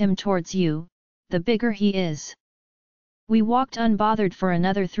pulls him towards you, the bigger he is. We walked unbothered for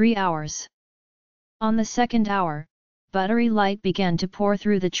another 3 hours. On the second hour, buttery light began to pour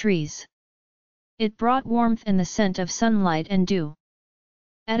through the trees. It brought warmth and the scent of sunlight and dew.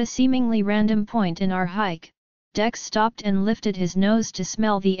 At a seemingly random point in our hike, Dex stopped and lifted his nose to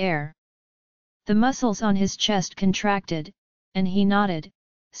smell the air. The muscles on his chest contracted, and he nodded,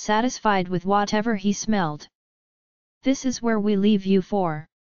 satisfied with whatever he smelled. This is where we leave you for,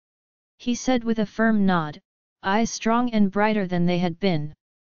 he said with a firm nod, eyes strong and brighter than they had been.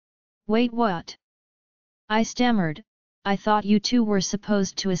 Wait, what? I stammered. I thought you two were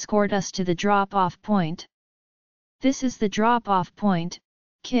supposed to escort us to the drop-off point. This is the drop-off point,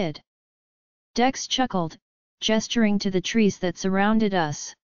 kid. Dex chuckled, gesturing to the trees that surrounded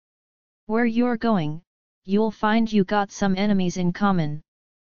us. Where you're going, you'll find you got some enemies in common.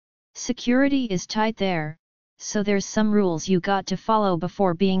 Security is tight there, so there's some rules you got to follow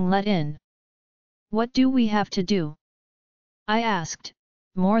before being let in. What do we have to do? I asked,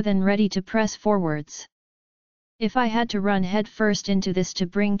 more than ready to press forwards. If I had to run headfirst into this to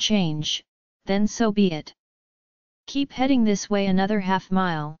bring change, then so be it. Keep heading this way another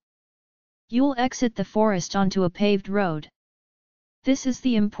half-mile. You'll exit the forest onto a paved road. This is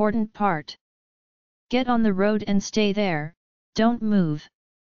the important part. Get on the road and stay there, don't move.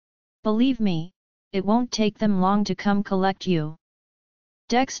 Believe me, it won't take them long to come collect you.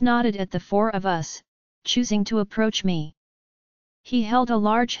 Dex nodded at the four of us, choosing to approach me. He held a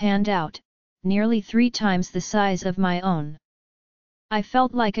large hand out, nearly 3 times the size of my own. I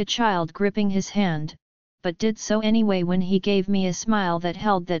felt like a child gripping his hand, but did so anyway when he gave me a smile that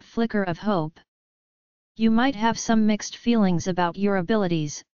held that flicker of hope. You might have some mixed feelings about your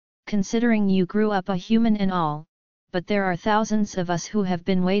abilities, considering you grew up a human and all, but there are thousands of us who have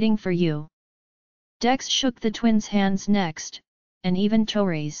been waiting for you. Dex shook the twins' hands next, and even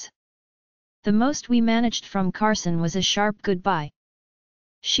Tori's. The most we managed from Carson was a sharp goodbye.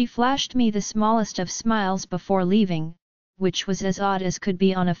 She flashed me the smallest of smiles before leaving, which was as odd as could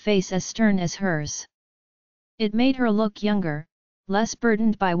be on a face as stern as hers. It made her look younger, less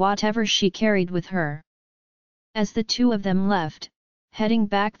burdened by whatever she carried with her. As the two of them left, heading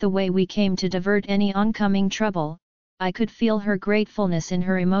back the way we came to divert any oncoming trouble, I could feel her gratefulness in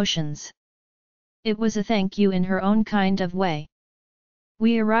her emotions. It was a thank you in her own kind of way.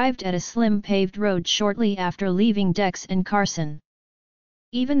 We arrived at a slim paved road shortly after leaving Dex and Carson.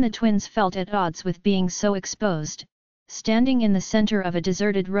 Even the twins felt at odds with being so exposed, standing in the center of a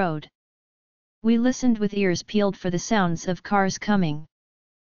deserted road. We listened with ears peeled for the sounds of cars coming.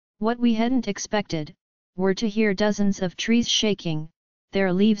 What we hadn't expected, were to hear dozens of trees shaking,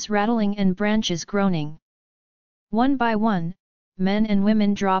 their leaves rattling and branches groaning. One by one, men and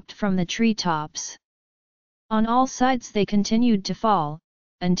women dropped from the treetops. On all sides they continued to fall,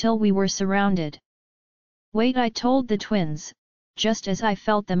 until we were surrounded. Wait, I told the twins, just as I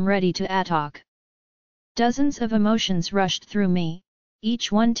felt them ready to attack. Dozens of emotions rushed through me, each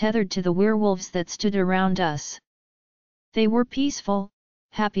one tethered to the werewolves that stood around us. They were peaceful,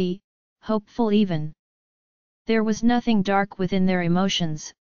 happy, hopeful even. There was nothing dark within their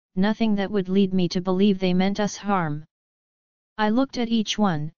emotions, nothing that would lead me to believe they meant us harm. I looked at each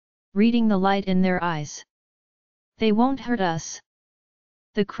one, reading the light in their eyes. They won't hurt us.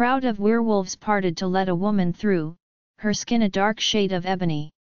 The crowd of werewolves parted to let a woman through, her skin a dark shade of ebony.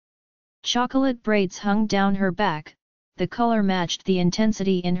 Chocolate braids hung down her back, the color matched the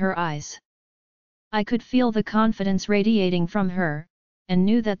intensity in her eyes. I could feel the confidence radiating from her, and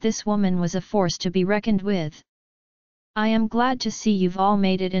knew that this woman was a force to be reckoned with. I am glad to see you've all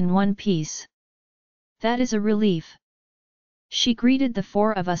made it in one piece. That is a relief. She greeted the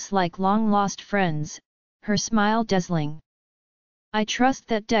four of us like long-lost friends, her smile dazzling. I trust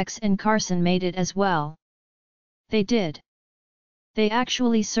that Dex and Carson made it as well. They did. They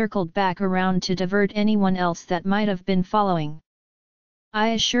actually circled back around to divert anyone else that might have been following. I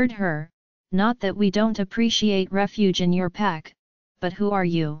assured her, not that we don't appreciate refuge in your pack, but who are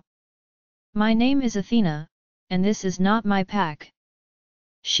you? My name is Athena, and this is not my pack.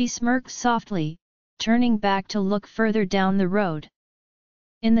 She smirked softly, turning back to look further down the road.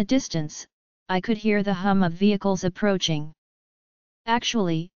 In the distance, I could hear the hum of vehicles approaching.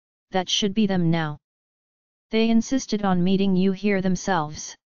 Actually, that should be them now. They insisted on meeting you here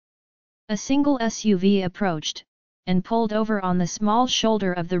themselves. A single SUV approached, and pulled over on the small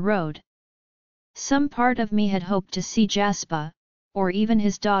shoulder of the road. Some part of me had hoped to see Jasper, or even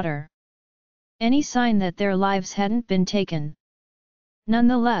his daughter. Any sign that their lives hadn't been taken.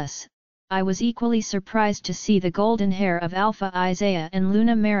 Nonetheless, I was equally surprised to see the golden hair of Alpha Isaiah and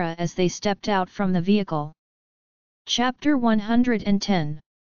Luna Mara as they stepped out from the vehicle. Chapter 110.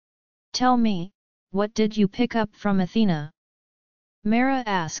 Tell me, what did you pick up from Athena? Mara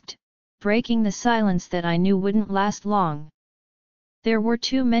asked, breaking the silence that I knew wouldn't last long. There were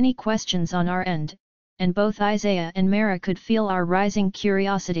too many questions on our end, and both Isaiah and Mara could feel our rising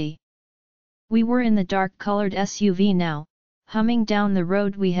curiosity. We were in the dark-colored SUV now, humming down the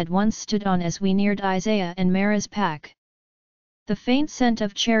road we had once stood on as we neared Isaiah and Mara's pack. The faint scent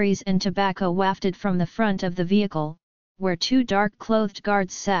of cherries and tobacco wafted from the front of the vehicle, where two dark-clothed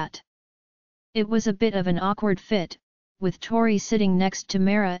guards sat. It was a bit of an awkward fit, with Tori sitting next to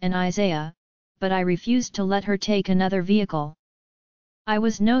Mara and Isaiah, but I refused to let her take another vehicle. I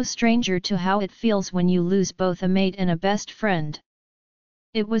was no stranger to how it feels when you lose both a mate and a best friend.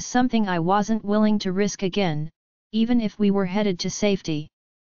 It was something I wasn't willing to risk again, even if we were headed to safety.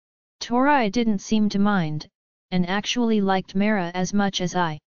 Tori didn't seem to mind, and actually liked Mara as much as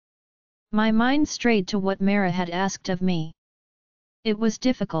I. My mind strayed to what Mara had asked of me. It was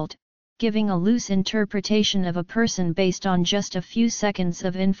difficult, giving a loose interpretation of a person based on just a few seconds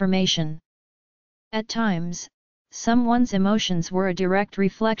of information. At times, someone's emotions were a direct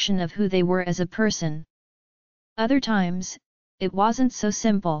reflection of who they were as a person. Other times, it wasn't so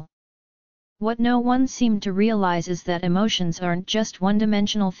simple. What no one seemed to realize is that emotions aren't just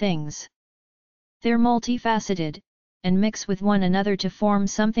one-dimensional things. They're multifaceted, and mix with one another to form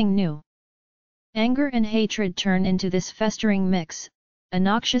something new. Anger and hatred turn into this festering mix, a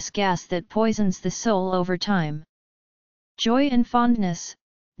noxious gas that poisons the soul over time. Joy and fondness,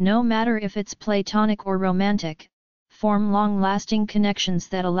 no matter if it's platonic or romantic, form long-lasting connections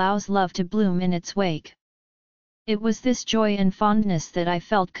that allows love to bloom in its wake. It was this joy and fondness that I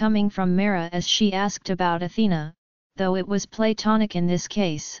felt coming from Mara as she asked about Athena, though it was platonic in this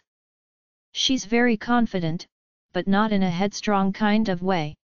case. She's very confident, but not in a headstrong kind of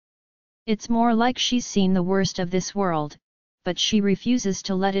way. It's more like she's seen the worst of this world, but she refuses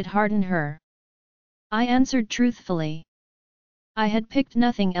to let it harden her. I answered truthfully. I had picked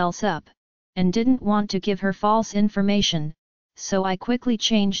nothing else up, and didn't want to give her false information, so I quickly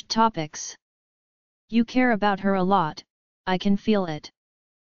changed topics. You care about her a lot, I can feel it.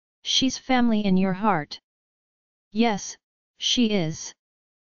 She's family in your heart. Yes, she is.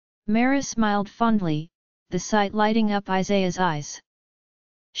 Mara smiled fondly, the sight lighting up Isaiah's eyes.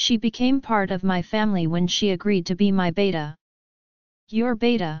 She became part of my family when she agreed to be my beta. Your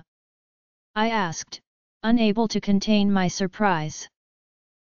beta? I asked, unable to contain my surprise.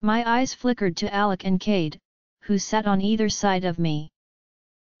 My eyes flickered to Alec and Cade, who sat on either side of me.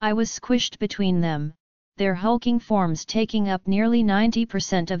 I was squished between them, their hulking forms taking up nearly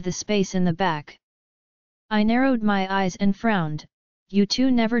 90% of the space in the back. I narrowed my eyes and frowned. You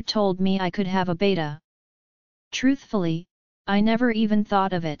two never told me I could have a beta. Truthfully, I never even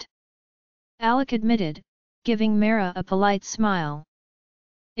thought of it. Alec admitted, giving Mara a polite smile.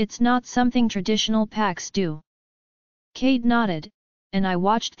 It's not something traditional packs do. Cade nodded, and I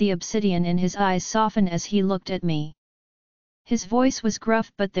watched the obsidian in his eyes soften as he looked at me. His voice was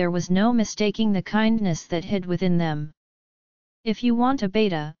gruff, but there was no mistaking the kindness that hid within them. If you want a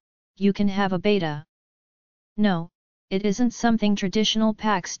beta, you can have a beta. No, it isn't something traditional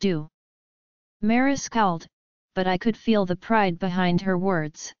packs do. Mara scowled, but I could feel the pride behind her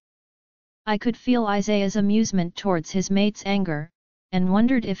words. I could feel Isaiah's amusement towards his mate's anger, and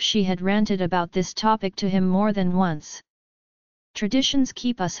wondered if she had ranted about this topic to him more than once. Traditions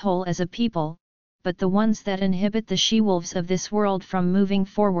keep us whole as a people, but the ones that inhibit the she-wolves of this world from moving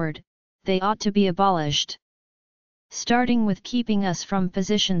forward, they ought to be abolished. Starting with keeping us from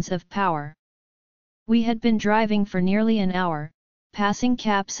positions of power. We had been driving for nearly an hour, passing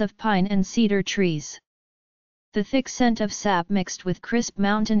caps of pine and cedar trees. The thick scent of sap mixed with crisp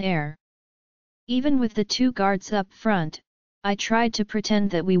mountain air. Even with the two guards up front, I tried to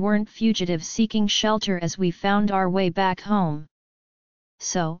pretend that we weren't fugitives seeking shelter as we found our way back home.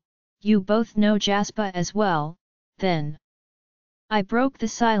 So, you both know Jaspa as well, then? I broke the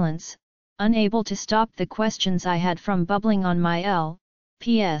silence, unable to stop the questions I had from bubbling on my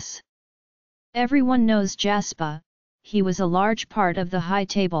L.P.S. Everyone knows Jaspa, he was a large part of the high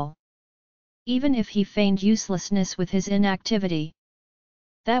table. Even if he feigned uselessness with his inactivity.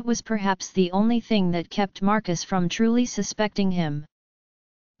 That was perhaps the only thing that kept Marcus from truly suspecting him.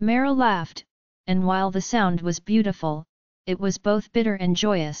 Mara laughed, and while the sound was beautiful, it was both bitter and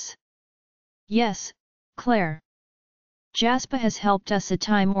joyous. Yes, Claire. Jaspa has helped us a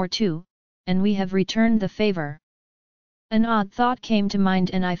time or two, and we have returned the favor. An odd thought came to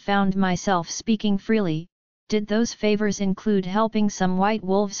mind and I found myself speaking freely. Did those favors include helping some white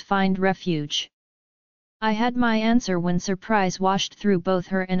wolves find refuge? I had my answer when surprise washed through both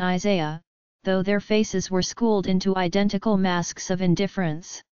her and Isaiah, though their faces were schooled into identical masks of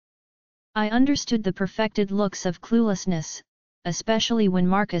indifference. I understood the perfected looks of cluelessness, especially when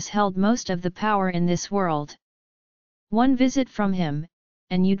Marcus held most of the power in this world. One visit from him,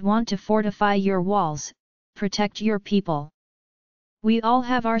 and you'd want to fortify your walls, protect your people. We all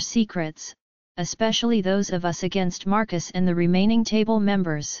have our secrets, especially those of us against Marcus and the remaining table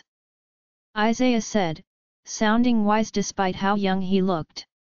members. Isaiah said, sounding wise despite how young he looked.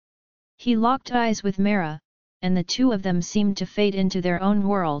 He locked eyes with Mara, and the two of them seemed to fade into their own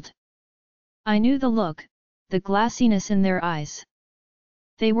world. I knew the look, the glassiness in their eyes.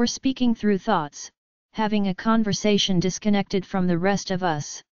 They were speaking through thoughts, having a conversation disconnected from the rest of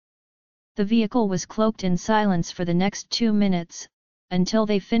us. The vehicle was cloaked in silence for the next 2 minutes, until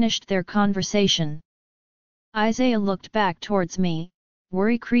they finished their conversation. Isaiah looked back towards me,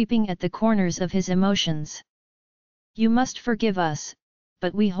 worry creeping at the corners of his emotions. You must forgive us,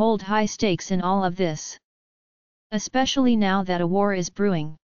 but we hold high stakes in all of this. Especially now that a war is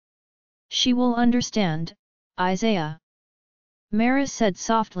brewing. She will understand, Isaiah. Mara said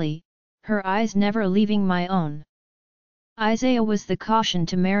softly, her eyes never leaving my own. Isaiah was the caution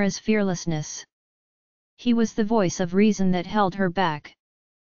to Mara's fearlessness. He was the voice of reason that held her back.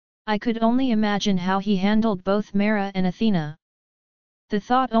 I could only imagine how he handled both Mara and Athena. The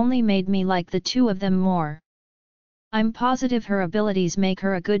thought only made me like the two of them more. I'm positive her abilities make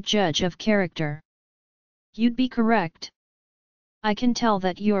her a good judge of character. You'd be correct. I can tell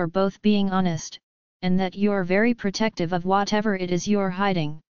that you're both being honest, and that you're very protective of whatever it is you're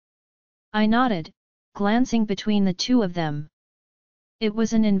hiding. I nodded, glancing between the two of them. It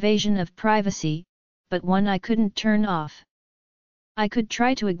was an invasion of privacy, but one I couldn't turn off. I could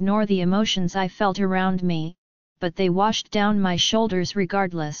try to ignore the emotions I felt around me, but they washed down my shoulders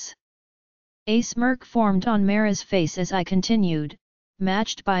regardless. A smirk formed on Mara's face as I continued,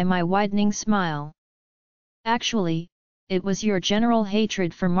 matched by my widening smile. Actually, it was your general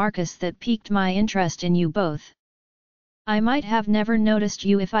hatred for Marcus that piqued my interest in you both. I might have never noticed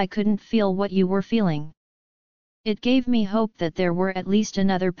you if I couldn't feel what you were feeling. It gave me hope that there were at least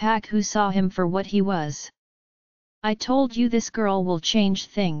another pack who saw him for what he was. I told you this girl will change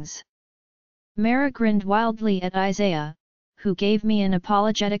things. Mara grinned wildly at Isaiah, who gave me an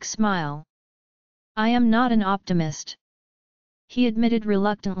apologetic smile. I am not an optimist. He admitted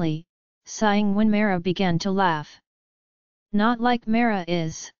reluctantly, sighing when Mara began to laugh. Not like Mara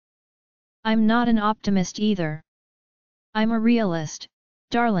is. I'm not an optimist either. I'm a realist,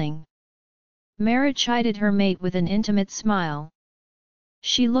 darling. Mara chided her mate with an intimate smile.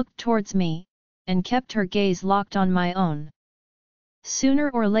 She looked towards me, and kept her gaze locked on my own. Sooner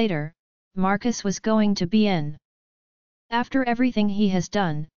or later, Marcus was going to be in. After everything he has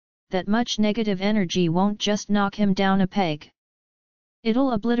done, that much negative energy won't just knock him down a peg.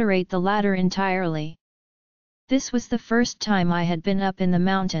 It'll obliterate the ladder entirely. This was the first time I had been up in the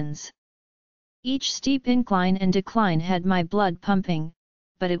mountains. Each steep incline and decline had my blood pumping,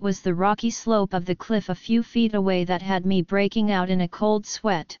 but it was the rocky slope of the cliff a few feet away that had me breaking out in a cold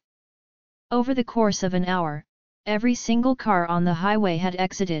sweat. Over the course of an hour, every single car on the highway had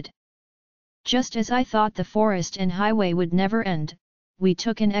exited. Just as I thought the forest and highway would never end, we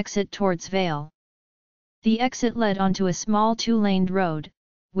took an exit towards Vale. The exit led onto a small two-laned road,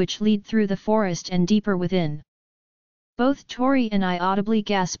 which led through the forest and deeper within. Both Tori and I audibly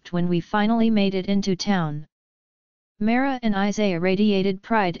gasped when we finally made it into town. Mara and Isaiah radiated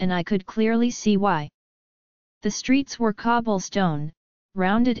pride, and I could clearly see why. The streets were cobblestone,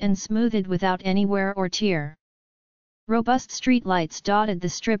 rounded and smoothed without any wear or tear. Robust streetlights dotted the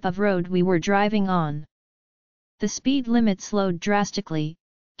strip of road we were driving on. The speed limit slowed drastically,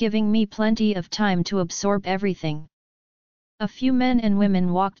 giving me plenty of time to absorb everything. A few men and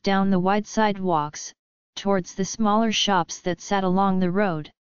women walked down the wide sidewalks, towards the smaller shops that sat along the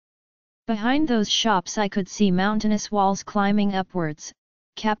road. Behind those shops I could see mountainous walls climbing upwards,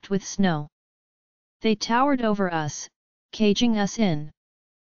 capped with snow. They towered over us, caging us in.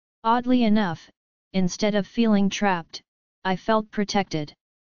 Oddly enough, instead of feeling trapped, I felt protected.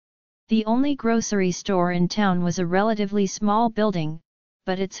 The only grocery store in town was a relatively small building,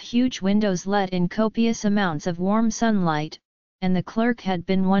 but its huge windows let in copious amounts of warm sunlight, and the clerk had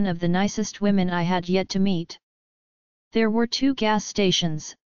been one of the nicest women I had yet to meet. There were 2 gas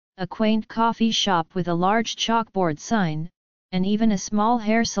stations, a quaint coffee shop with a large chalkboard sign, and even a small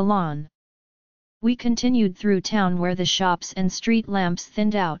hair salon. We continued through town where the shops and street lamps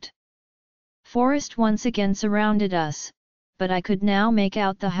thinned out. Forest once again surrounded us, but I could now make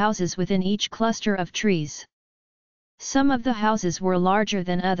out the houses within each cluster of trees. Some of the houses were larger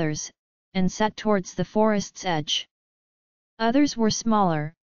than others, and sat towards the forest's edge. Others were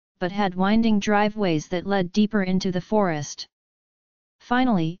smaller, but had winding driveways that led deeper into the forest.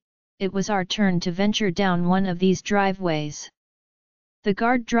 Finally, it was our turn to venture down one of these driveways. The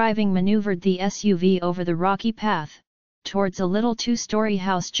guard driving maneuvered the SUV over the rocky path, towards a little 2-story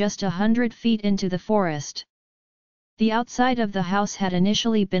house just 100 feet into the forest. The outside of the house had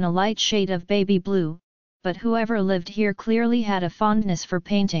initially been a light shade of baby blue, but whoever lived here clearly had a fondness for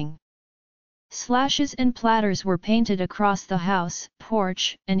painting. Slashes and platters were painted across the house,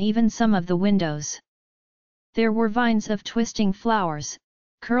 porch, and even some of the windows. There were vines of twisting flowers,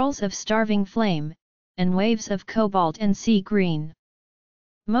 curls of starving flame, and waves of cobalt and sea green.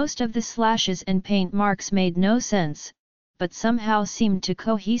 Most of the slashes and paint marks made no sense, but somehow seemed to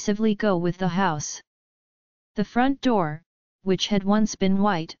cohesively go with the house. The front door, which had once been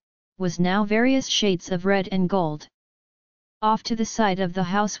white, was now various shades of red and gold. Off to the side of the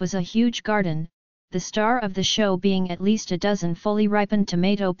house was a huge garden, the star of the show being at least a dozen fully ripened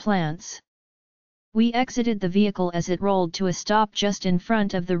tomato plants. We exited the vehicle as it rolled to a stop just in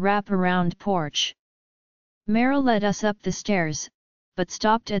front of the wrap-around porch. Mara led us up the stairs, but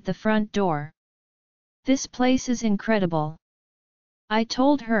stopped at the front door. "This place is incredible," I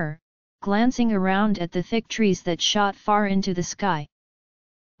told her, glancing around at the thick trees that shot far into the sky.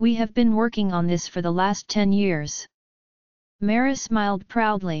 "We have been working on this for the last 10 years. Mara smiled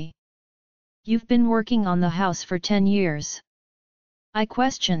proudly. "You've been working on the house for 10 years?" I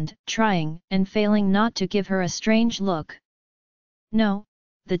questioned, trying and failing not to give her a strange look. "No,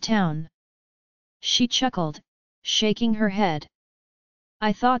 the town." She chuckled, shaking her head.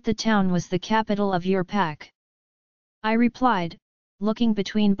 "I thought the town was the capital of your pack," I replied, looking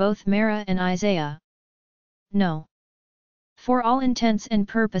between both Mara and Isaiah. "No. For all intents and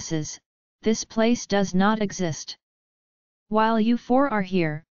purposes, this place does not exist. While you 4 are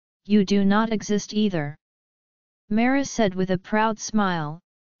here, you do not exist either," Mara said with a proud smile,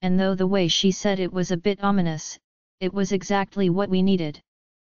 and though the way she said it was a bit ominous, it was exactly what we needed.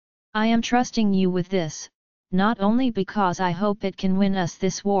 "I am trusting you with this, not only because I hope it can win us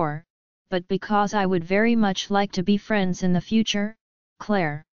this war, but because I would very much like to be friends in the future,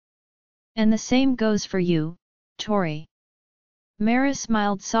 Claire. And the same goes for you, Tori." Mara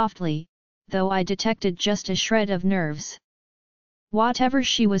smiled softly, though I detected just a shred of nerves. Whatever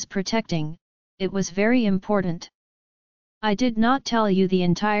she was protecting, it was very important. "I did not tell you the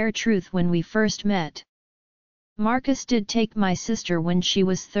entire truth when we first met. Marcus did take my sister when she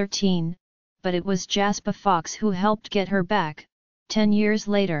was 13, but it was Jasper Fox who helped get her back, 10 years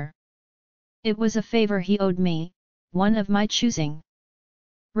later. It was a favor he owed me, one of my choosing.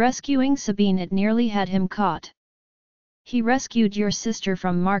 Rescuing Sabine, it nearly had him caught. He rescued your sister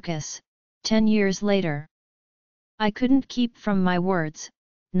from Marcus, 10 years later. I couldn't keep from my words,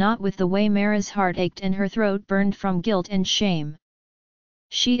 not with the way Mara's heart ached and her throat burned from guilt and shame.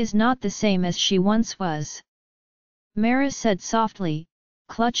 She is not the same as she once was. Mara said softly,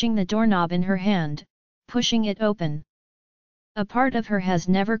 clutching the doorknob in her hand, pushing it open. A part of her has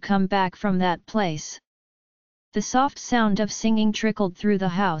never come back from that place. The soft sound of singing trickled through the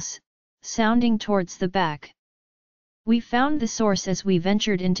house, sounding towards the back. We found the source as we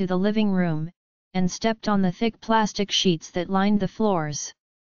ventured into the living room, and stepped on the thick plastic sheets that lined the floors.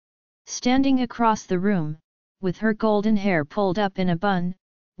 Standing across the room, with her golden hair pulled up in a bun,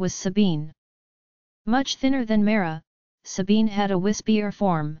 was Sabine. Much thinner than Mara, Sabine had a wispier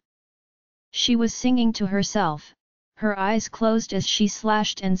form. She was singing to herself, her eyes closed as she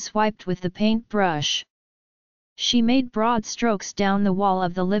slashed and swiped with the paintbrush. She made broad strokes down the wall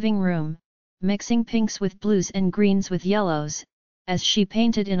of the living room, mixing pinks with blues and greens with yellows, as she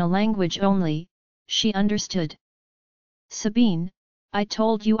painted in a language only she understood. "Sabine, I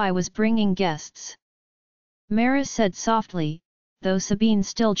told you I was bringing guests," Mara said softly, though Sabine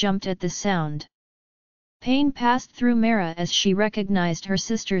still jumped at the sound. Pain passed through Mara as she recognized her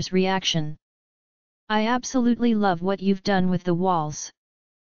sister's reaction. "I absolutely love what you've done with the walls.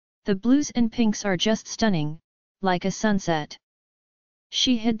 The blues and pinks are just stunning, like a sunset."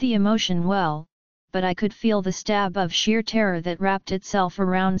 She hid the emotion well, but I could feel the stab of sheer terror that wrapped itself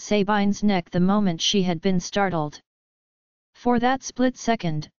around Sabine's neck the moment she had been startled. For that split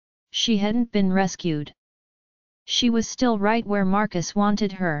second, she hadn't been rescued. She was still right where Marcus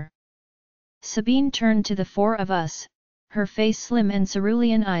wanted her. Sabine turned to the four of us, her face slim and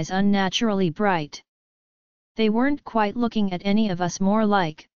cerulean eyes unnaturally bright. They weren't quite looking at any of us, more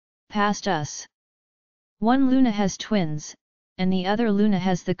like, past us. "One Luna has twins, and the other Luna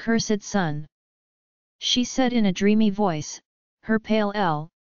has the cursed sun," she said in a dreamy voice, her pale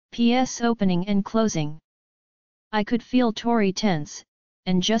lips opening and closing. I could feel Tori tense,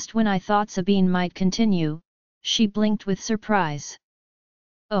 and just when I thought Sabine might continue, she blinked with surprise.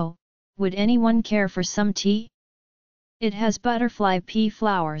 "Oh, would anyone care for some tea? It has butterfly pea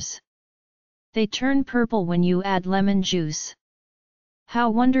flowers. They turn purple when you add lemon juice. How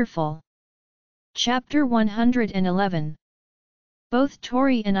wonderful!" Chapter 111. Both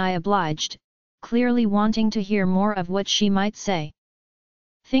Tori and I obliged, clearly wanting to hear more of what she might say.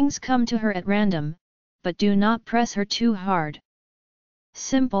 Things come to her at random, but do not press her too hard.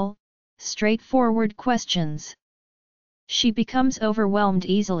 Simple, straightforward questions. She becomes overwhelmed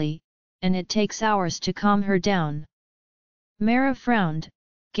easily, and it takes hours to calm her down. Mara frowned,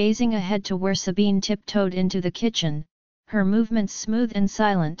 gazing ahead to where Sabine tiptoed into the kitchen, her movements smooth and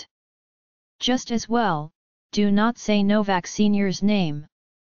silent. "Just as well, do not say Novak Sr.'s name.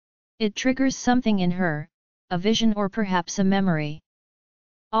 It triggers something in her, a vision or perhaps a memory.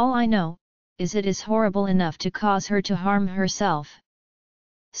 All I know, is it is horrible enough to cause her to harm herself.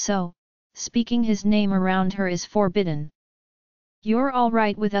 So, speaking his name around her is forbidden." "You're all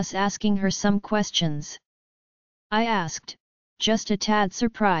right with us asking her some questions?" I asked, just a tad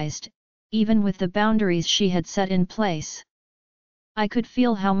surprised, even with the boundaries she had set in place. I could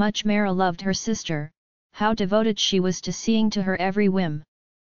feel how much Mara loved her sister, how devoted she was to seeing to her every whim.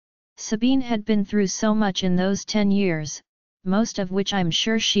 Sabine had been through so much in those 10 years, most of which I'm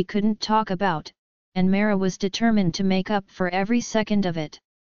sure she couldn't talk about, and Mara was determined to make up for every second of it.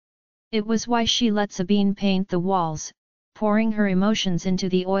 It was why she let Sabine paint the walls, pouring her emotions into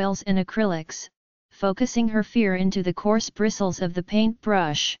the oils and acrylics, focusing her fear into the coarse bristles of the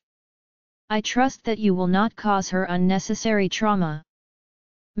paintbrush. "I trust that you will not cause her unnecessary trauma,"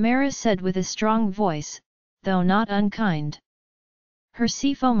 Mara said with a strong voice, though not unkind. Her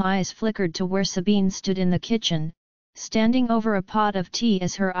seafoam eyes flickered to where Sabine stood in the kitchen, standing over a pot of tea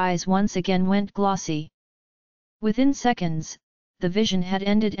as her eyes once again went glossy. Within seconds, the vision had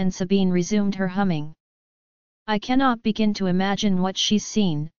ended and Sabine resumed her humming. I cannot begin to imagine what she's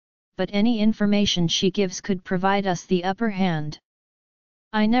seen, but any information she gives could provide us the upper hand.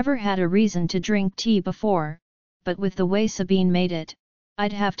 I never had a reason to drink tea before, but with the way Sabine made it,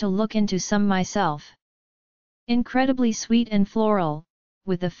 I'd have to look into some myself. Incredibly sweet and floral,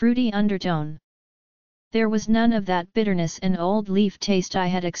 with a fruity undertone. There was none of that bitterness and old leaf taste I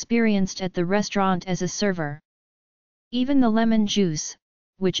had experienced at the restaurant as a server. Even the lemon juice,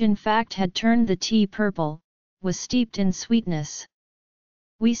 which in fact had turned the tea purple, was steeped in sweetness.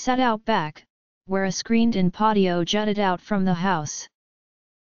 We sat out back, where a screened-in patio jutted out from the house.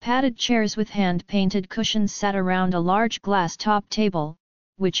 Padded chairs with hand-painted cushions sat around a large glass-top table,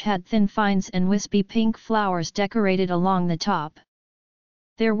 which had thin vines and wispy pink flowers decorated along the top.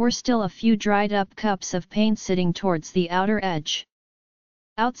 There were still a few dried-up cups of paint sitting towards the outer edge.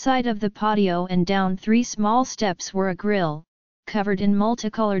 Outside of the patio and down 3 small steps were a grill, covered in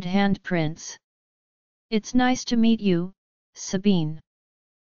multicolored handprints. "It's nice to meet you, Sabine.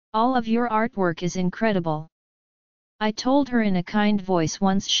 All of your artwork is incredible," I told her in a kind voice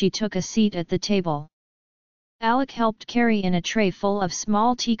once she took a seat at the table. Alec helped carry in a tray full of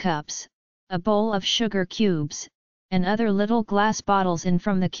small teacups, a bowl of sugar cubes, and other little glass bottles in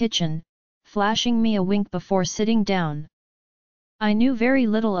from the kitchen, flashing me a wink before sitting down. I knew very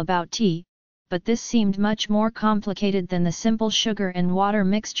little about tea, but this seemed much more complicated than the simple sugar and water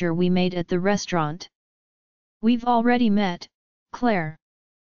mixture we made at the restaurant. "We've already met, Claire.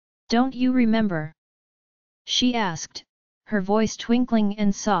 Don't you remember?" she asked, her voice twinkling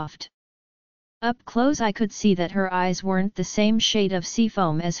and soft. Up close I could see that her eyes weren't the same shade of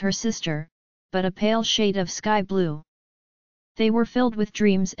seafoam as her sister, but a pale shade of sky blue. They were filled with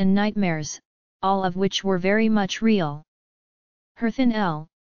dreams and nightmares, all of which were very much real. Her thin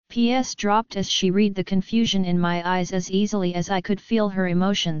L.P.S. dropped as she read the confusion in my eyes as easily as I could feel her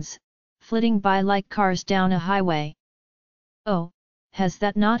emotions, flitting by like cars down a highway. "Oh, has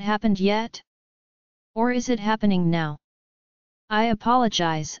that not happened yet? Or is it happening now? I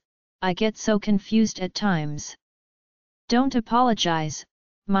apologize, I get so confused at times." "Don't apologize,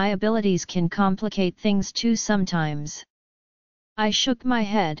 my abilities can complicate things too sometimes." I shook my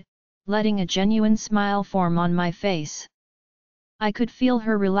head, letting a genuine smile form on my face. I could feel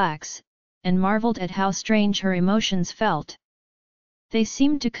her relax, and marveled at how strange her emotions felt. They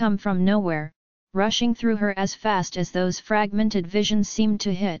seemed to come from nowhere, rushing through her as fast as those fragmented visions seemed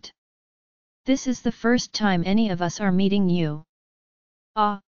to hit. "This is the first time any of us are meeting you."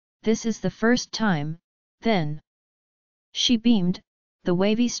 "Ah, this is the first time, then." She beamed, the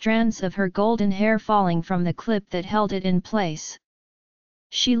wavy strands of her golden hair falling from the clip that held it in place.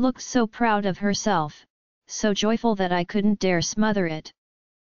 She looked so proud of herself, so joyful that I couldn't dare smother it.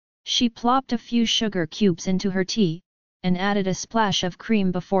 She plopped a few sugar cubes into her tea, and added a splash of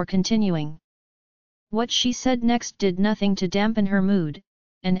cream before continuing. What she said next did nothing to dampen her mood,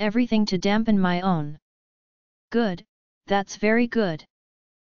 and everything to dampen my own. "Good, that's very good.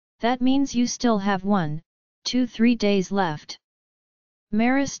 That means you still have 1, 2, 3 days left."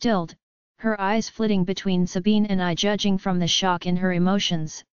 Mara stilled, her eyes flitting between Sabine and I, judging from the shock in her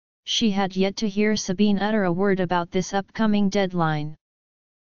emotions. She had yet to hear Sabine utter a word about this upcoming deadline.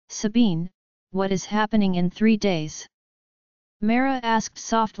 "Sabine, what is happening in 3 days?" Mara asked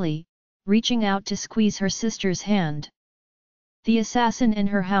softly, reaching out to squeeze her sister's hand. "The assassin and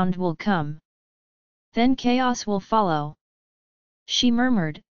her hound will come. Then chaos will follow," she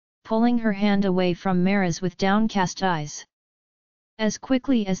murmured, pulling her hand away from Mara's with downcast eyes. As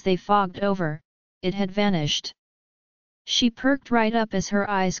quickly as they fogged over, it had vanished. She perked right up as her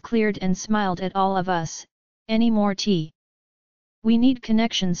eyes cleared and smiled at all of us. "Any more tea? We need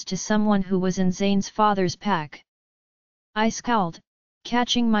connections to someone who was in Zane's father's pack." I scowled,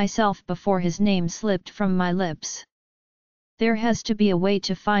 catching myself before his name slipped from my lips. "There has to be a way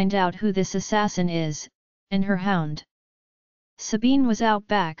to find out who this assassin is, and her hound." Sabine was out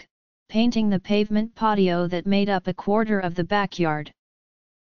back, painting the pavement patio that made up a quarter of the backyard.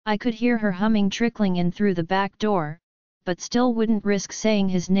 I could hear her humming trickling in through the back door, but still wouldn't risk saying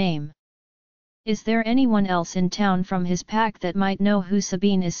his name. "Is there anyone else in town from his pack that might know who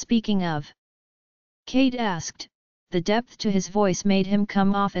Sabine is speaking of?" Cade asked. The depth to his voice made him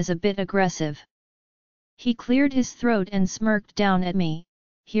come off as a bit aggressive. He cleared his throat and smirked down at me,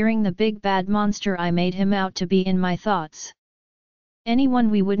 hearing the big bad monster I made him out to be in my thoughts. "Anyone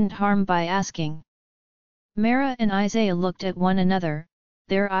we wouldn't harm by asking." Mara and Isaiah looked at one another,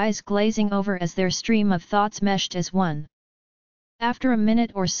 their eyes glazing over as their stream of thoughts meshed as one. After a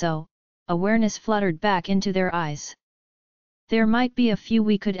minute or so, awareness fluttered back into their eyes. "There might be a few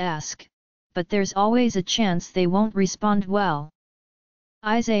we could ask, but there's always a chance they won't respond well."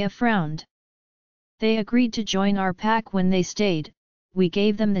 Isaiah frowned. "They agreed to join our pack when they stayed, we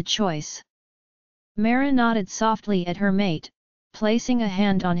gave them the choice." Mara nodded softly at her mate, placing a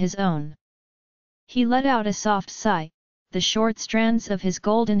hand on his own. He let out a soft sigh, the short strands of his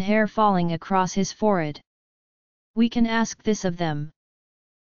golden hair falling across his forehead. "We can ask this of them."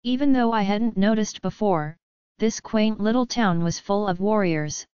 Even though I hadn't noticed before, this quaint little town was full of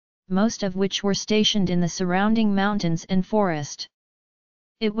warriors, most of which were stationed in the surrounding mountains and forest.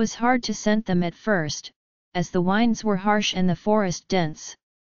 It was hard to scent them at first, as the winds were harsh and the forest dense.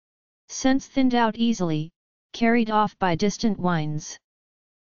 Scents thinned out easily, carried off by distant winds.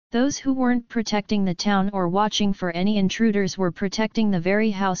 Those who weren't protecting the town or watching for any intruders were protecting the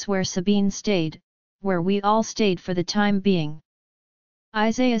very house where Sabine stayed, where we all stayed for the time being.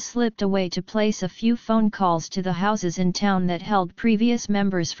 Isaiah slipped away to place a few phone calls to the houses in town that held previous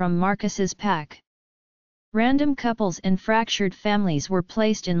members from Marcus's pack. Random couples and fractured families were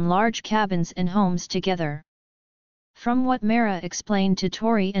placed in large cabins and homes together. From what Mara explained to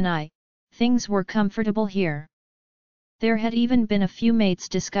Tori and I, things were comfortable here. There had even been a few mates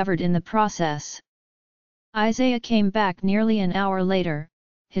discovered in the process. Isaiah came back nearly an hour later,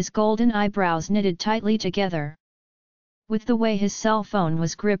 his golden eyebrows knitted tightly together. With the way his cell phone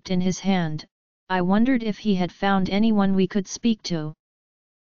was gripped in his hand, I wondered if he had found anyone we could speak to.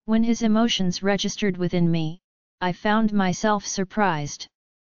 When his emotions registered within me, I found myself surprised.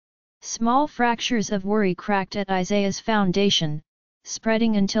 Small fractures of worry cracked at Isaiah's foundation,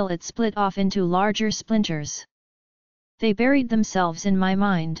 spreading until it split off into larger splinters. They buried themselves in my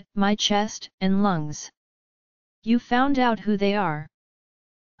mind, my chest, and lungs. You found out who they are.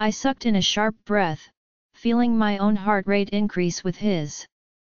 I sucked in a sharp breath, feeling my own heart rate increase with his.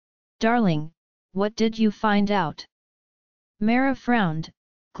 Darling, what did you find out? Mara frowned,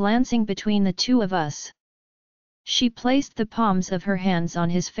 glancing between the two of us. She placed the palms of her hands on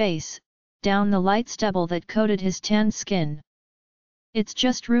his face, down the light stubble that coated his tan skin. It's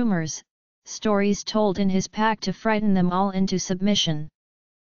just rumors, stories told in his pack to frighten them all into submission.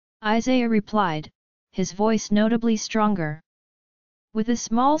 Isaiah replied, his voice notably stronger. With a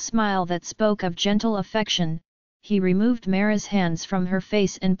small smile that spoke of gentle affection, he removed Mara's hands from her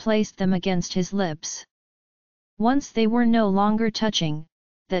face and placed them against his lips. Once they were no longer touching,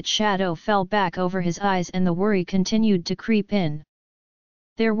 that shadow fell back over his eyes and the worry continued to creep in.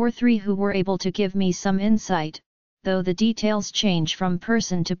 There were 3 who were able to give me some insight, though the details change from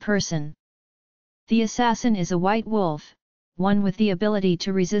person to person. The assassin is a white wolf, one with the ability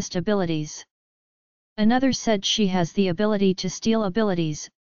to resist abilities. Another said she has the ability to steal abilities,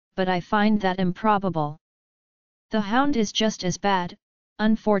 but I find that improbable. The hound is just as bad,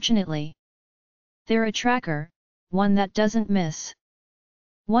 unfortunately. They're a tracker, one that doesn't miss.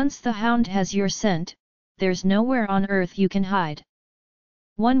 Once the hound has your scent, there's nowhere on earth you can hide.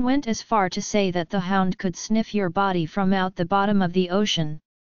 One went as far to say that the hound could sniff your body from out the bottom of the ocean.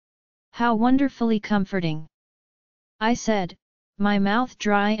 How wonderfully comforting! I said, my mouth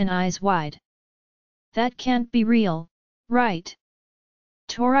dry and eyes wide. That can't be real, right?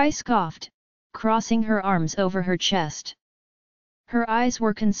 Tori scoffed, crossing her arms over her chest. Her eyes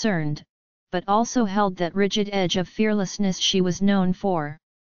were concerned, but also held that rigid edge of fearlessness she was known for.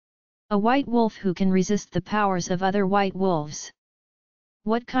 A white wolf who can resist the powers of other white wolves.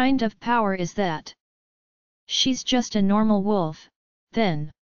 What kind of power is that? She's just a normal wolf,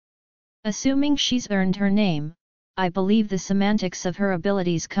 then. Assuming she's earned her name, I believe the semantics of her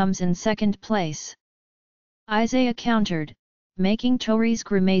abilities comes in second place. Isaiah countered, making Tori's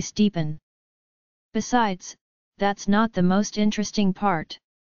grimace deepen. Besides, that's not the most interesting part.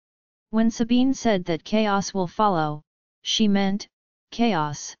 When Sabine said that chaos will follow, she meant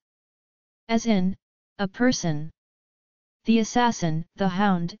chaos. As in, a person. The assassin, the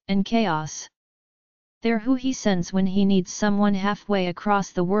hound, and chaos. They're who he sends when he needs someone halfway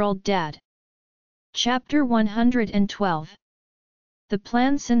across the world. Dad. Chapter 112. The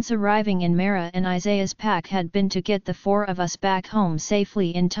plan since arriving in Mara and Isaiah's pack had been to get the 4 of us back home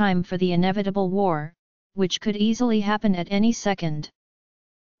safely in time for the inevitable war, which could easily happen at any second.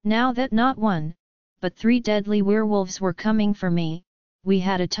 Now that not 1, but 3 deadly werewolves were coming for me, we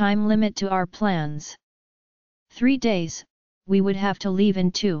had a time limit to our plans. 3 days, we would have to leave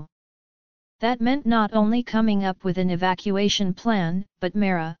in 2. That meant not only coming up with an evacuation plan, but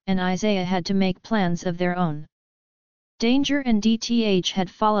Mara and Isaiah had to make plans of their own. Danger and DTH had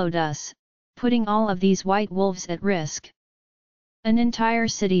followed us, putting all of these white wolves at risk. An entire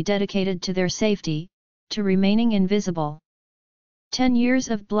city dedicated to their safety, to remaining invisible. 10 years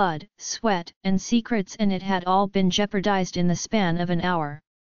of blood, sweat, and secrets, and it had all been jeopardized in the span of an hour.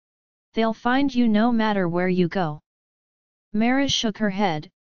 They'll find you no matter where you go. Mara shook her head,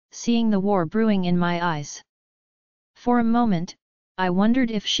 seeing the war brewing in my eyes. For a moment, I wondered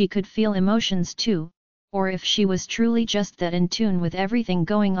if she could feel emotions too, or if she was truly just that in tune with everything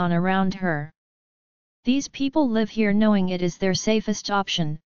going on around her. These people live here knowing it is their safest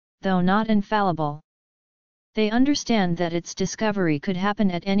option, though not infallible. They understand that its discovery could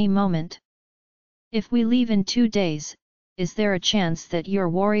happen at any moment. If we leave in 2 days, is there a chance that your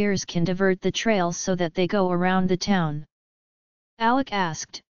warriors can divert the trails so that they go around the town? Alec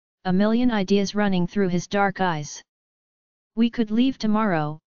asked, a million ideas running through his dark eyes. We could leave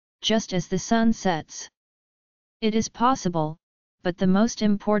tomorrow, just as the sun sets. It is possible, but the most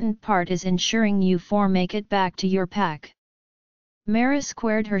important part is ensuring you 4 make it back to your pack. Mara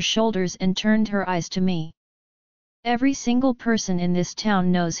squared her shoulders and turned her eyes to me. Every single person in this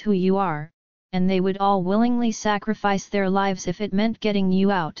town knows who you are, and they would all willingly sacrifice their lives if it meant getting you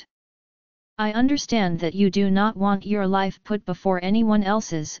out. I understand that you do not want your life put before anyone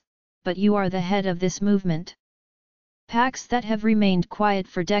else's, but you are the head of this movement. Packs that have remained quiet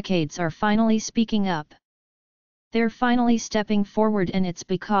for decades are finally speaking up. They're finally stepping forward, and it's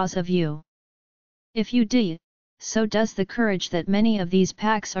because of you. If you do, so does the courage that many of these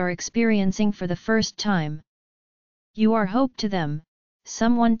packs are experiencing for the first time. You are hope to them,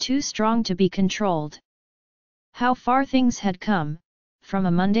 someone too strong to be controlled. How far things had come, from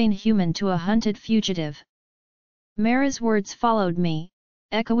a mundane human to a hunted fugitive. Mara's words followed me,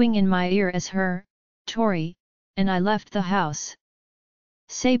 echoing in my ear as her, Tori, and I left the house.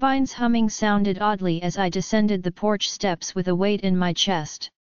 Sabine's humming sounded oddly as I descended the porch steps with a weight in my chest.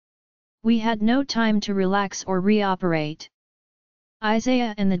 We had no time to relax or reoperate.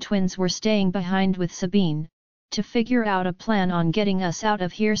 Isaiah and the twins were staying behind with Sabine, to figure out a plan on getting us out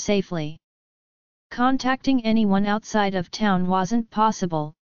of here safely. Contacting anyone outside of town wasn't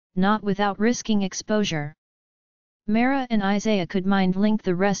possible, not without risking exposure. Mara and Isaiah could mind link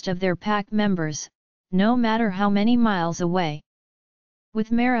the rest of their pack members, no matter how many miles away.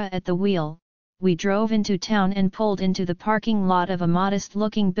 With Mara at the wheel, we drove into town and pulled into the parking lot of a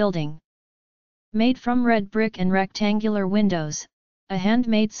modest-looking building. Made from red brick and rectangular windows, a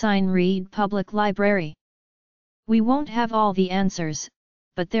handmade sign read Public Library. We won't have all the answers,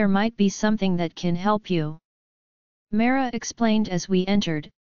 but there might be something that can help you. Mara explained as we entered,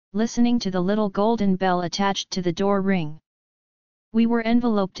 listening to the little golden bell attached to the door ring. We were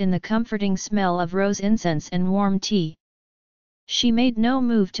enveloped in the comforting smell of rose incense and warm tea. She made no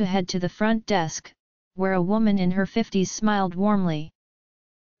move to head to the front desk, where a woman in her 50s smiled warmly.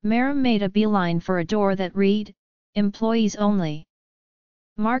 Mara made a beeline for a door that read, Employees Only.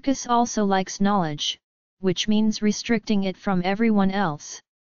 Marcus also likes knowledge, which means restricting it from everyone else.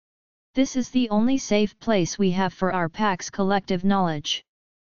 This is the only safe place we have for our pack's collective knowledge.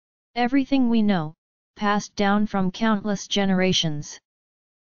 Everything we know, passed down from countless generations.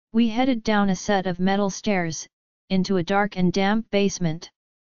 We headed down a set of metal stairs, into a dark and damp basement.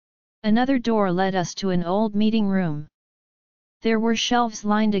 Another door led us to an old meeting room. There were shelves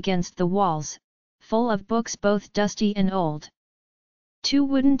lined against the walls, full of books both dusty and old. 2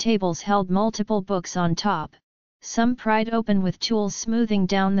 wooden tables held multiple books on top, some pried open with tools smoothing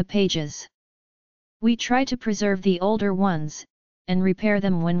down the pages. We try to preserve the older ones, and repair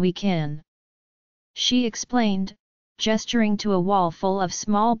them when we can. She explained, gesturing to a wall full of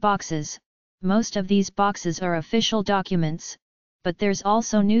small boxes. Most of these boxes are official documents, but there's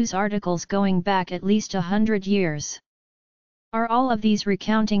also news articles going back at least 100 years. Are all of these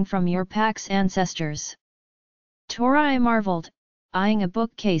recounting from your pack's ancestors? Tori marveled, eyeing a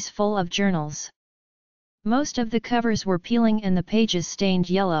bookcase full of journals. Most of the covers were peeling and the pages stained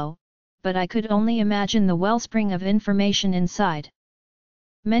yellow, but I could only imagine the wellspring of information inside.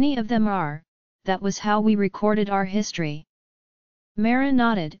 Many of them are, that was how we recorded our history. Mara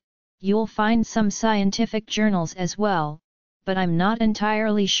nodded, you'll find some scientific journals as well, but I'm not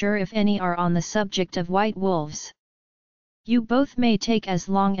entirely sure if any are on the subject of white wolves. You both may take as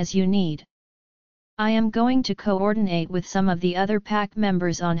long as you need. I am going to coordinate with some of the other pack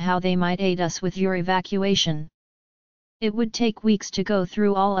members on how they might aid us with your evacuation. It would take weeks to go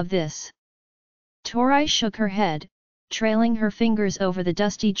through all of this. Tori shook her head, trailing her fingers over the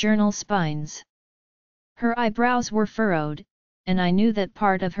dusty journal spines. Her eyebrows were furrowed, and I knew that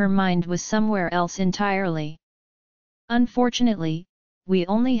part of her mind was somewhere else entirely. Unfortunately, we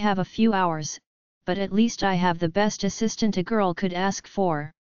only have a few hours, but at least I have the best assistant a girl could ask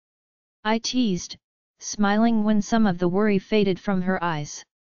for. I teased, smiling when some of the worry faded from her eyes.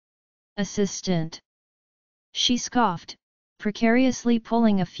 Assistant? She scoffed, precariously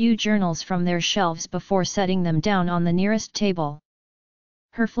pulling a few journals from their shelves before setting them down on the nearest table.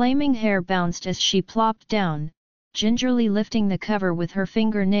 Her flaming hair bounced as she plopped down, gingerly lifting the cover with her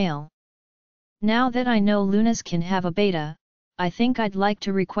fingernail. Now that I know Lunas can have a beta, I think I'd like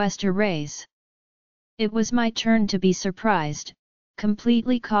to request a raise. It was my turn to be surprised,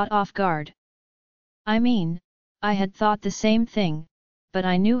 completely caught off guard. I mean, I had thought the same thing, but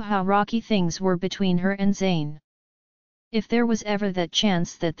I knew how rocky things were between her and Zane. If there was ever that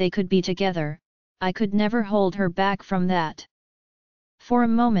chance that they could be together, I could never hold her back from that. For a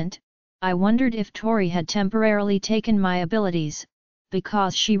moment, I wondered if Tori had temporarily taken my abilities,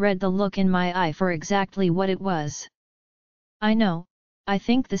 because she read the look in my eye for exactly what it was. I know, I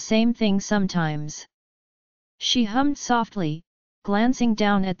think the same thing sometimes. She hummed softly, glancing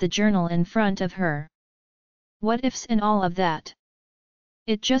down at the journal in front of her. What ifs and all of that?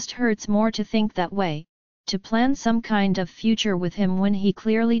 It just hurts more to think that way, to plan some kind of future with him when he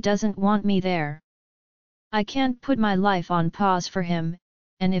clearly doesn't want me there. I can't put my life on pause for him,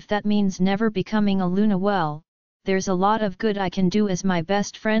 and if that means never becoming a Luna, well, there's a lot of good I can do as my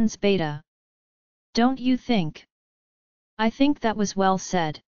best friend's beta. Don't you think? I think that was well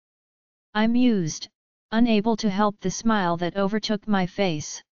said. I mused, unable to help the smile that overtook my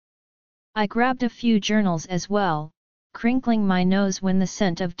face. I grabbed a few journals as well, crinkling my nose when the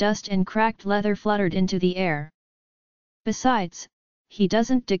scent of dust and cracked leather fluttered into the air. Besides, he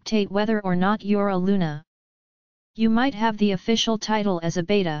doesn't dictate whether or not you're a Luna. You might have the official title as a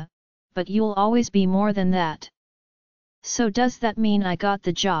beta, but you'll always be more than that. So does that mean I got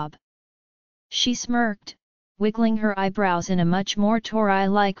the job? She smirked, wiggling her eyebrows in a much more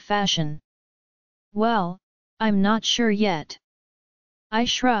Tori-like fashion. Well, I'm not sure yet. I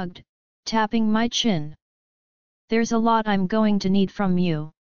shrugged, tapping my chin. There's a lot I'm going to need from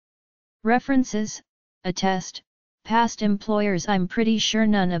you. References, a test, past employers. I'm pretty sure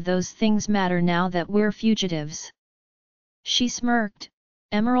none of those things matter now that we're fugitives. She smirked,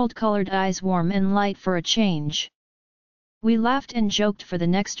 emerald-colored eyes warm and light for a change. We laughed and joked for the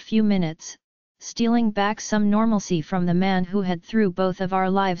next few minutes, stealing back some normalcy from the man who had threw both of our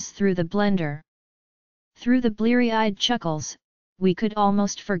lives through the blender. Through the bleary-eyed chuckles, we could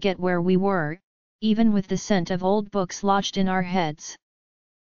almost forget where we were, even with the scent of old books lodged in our heads.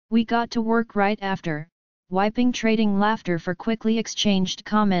 We got to work right after, wiping trading laughter for quickly exchanged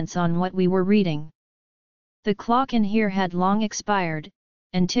comments on what we were reading. The clock in here had long expired,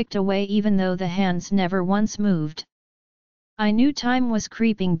 and ticked away even though the hands never once moved. I knew time was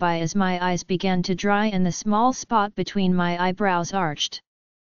creeping by as my eyes began to dry and the small spot between my eyebrows arched.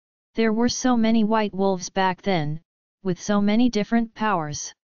 There were so many white wolves back then, with so many different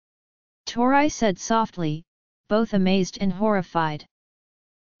powers. Tori said softly, both amazed and horrified.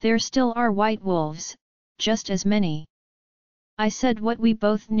 There still are white wolves, just as many. I said what we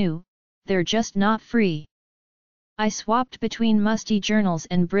both knew, they're just not free. I swapped between musty journals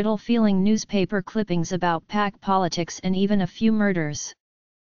and brittle-feeling newspaper clippings about pack politics and even a few murders.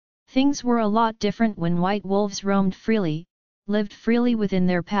 Things were a lot different when white wolves roamed freely, lived freely within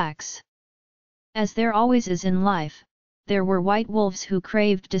their packs. As there always is in life, there were white wolves who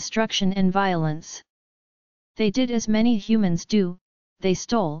craved destruction and violence. They did as many humans do, they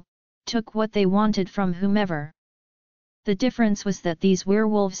stole, took what they wanted from whomever. The difference was that these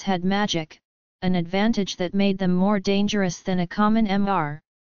werewolves had magic, an advantage that made them more dangerous than a common MR.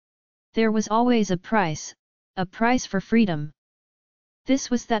 There was always a price for freedom. This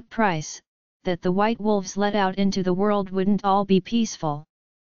was that price, that the white wolves let out into the world wouldn't all be peaceful.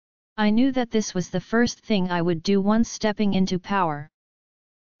 I knew that this was the first thing I would do once stepping into power.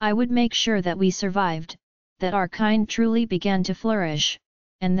 I would make sure that we survived, that our kind truly began to flourish,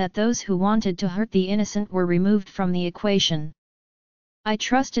 and that those who wanted to hurt the innocent were removed from the equation. I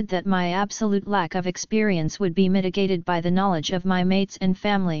trusted that my absolute lack of experience would be mitigated by the knowledge of my mates and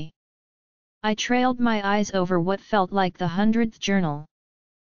family. I trailed my eyes over what felt like the 100th journal.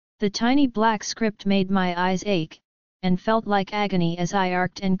 The tiny black script made my eyes ache, and felt like agony as I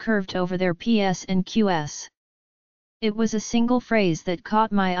arced and curved over their PS and QS. It was a single phrase that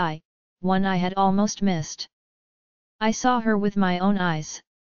caught my eye, one I had almost missed. I saw her with my own eyes.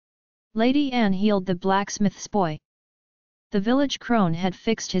 Lady Anne healed the blacksmith's boy. The village crone had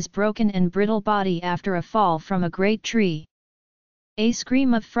fixed his broken and brittle body after a fall from a great tree. A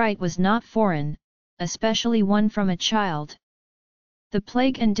scream of fright was not foreign, especially one from a child. The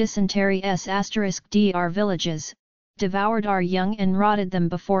plague and dysentery *dr villages, devoured our young and rotted them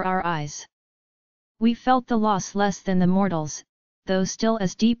before our eyes. We felt the loss less than the mortals, though still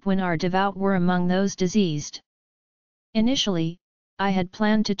as deep when our devout were among those diseased. Initially, I had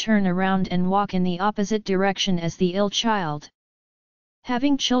planned to turn around and walk in the opposite direction as the ill child.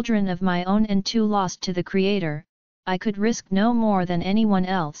 Having children of my own and two lost to the Creator, I could risk no more than anyone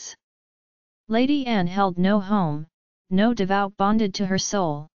else. Lady Anne held no home, no devout bonded to her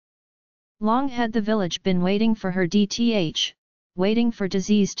soul. Long had the village been waiting for her DTH, waiting for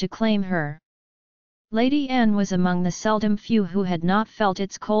disease to claim her. Lady Anne was among the seldom few who had not felt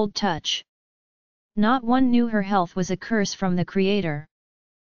its cold touch. Not one knew her health was a curse from the Creator.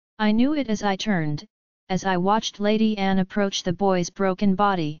 I knew it as I turned, as I watched Lady Anne approach the boy's broken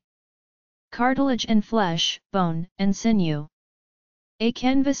body. Cartilage and flesh, bone and sinew. A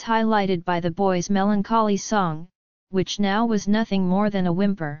canvas highlighted by the boy's melancholy song, which now was nothing more than a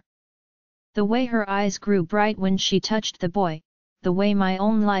whimper. The way her eyes grew bright when she touched the boy, the way my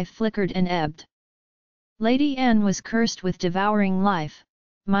own life flickered and ebbed. Lady Anne was cursed with devouring life,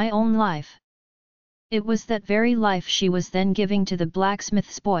 my own life. It was that very life she was then giving to the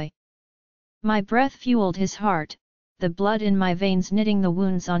blacksmith's boy. My breath fueled his heart, the blood in my veins knitting the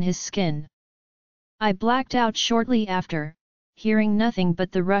wounds on his skin. I blacked out shortly after, hearing nothing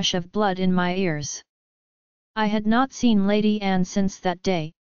but the rush of blood in my ears. I had not seen Lady Anne since that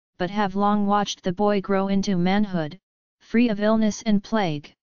day, but have long watched the boy grow into manhood, free of illness and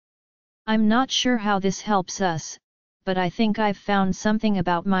plague. I'm not sure how this helps us, but I think I've found something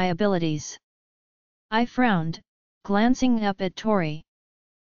about my abilities. I frowned, glancing up at Tori.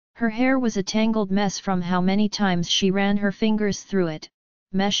 Her hair was a tangled mess from how many times she ran her fingers through it,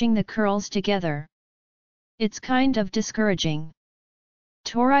 meshing the curls together. It's kind of discouraging.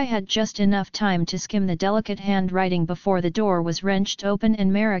 Tori had just enough time to skim the delicate handwriting before the door was wrenched open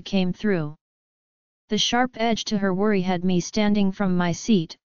and Mara came through. The sharp edge to her worry had me standing from my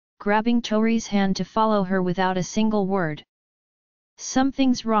seat, grabbing Tori's hand to follow her without a single word.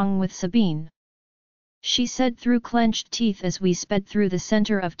 "Something's wrong with Sabine," she said through clenched teeth as we sped through the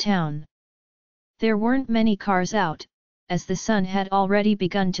center of town. There weren't many cars out, as the sun had already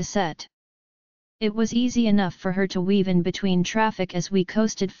begun to set. It was easy enough for her to weave in between traffic as we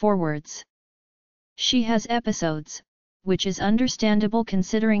coasted forwards. "She has episodes, which is understandable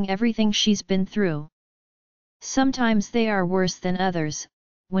considering everything she's been through. Sometimes they are worse than others,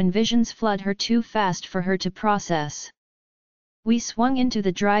 when visions flood her too fast for her to process." We swung into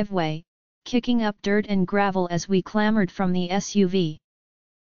the driveway, kicking up dirt and gravel as we clambered from the SUV.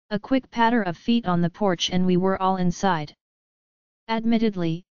 A quick patter of feet on the porch and we were all inside.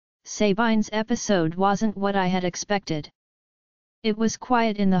 Admittedly, Sabine's episode wasn't what I had expected. It was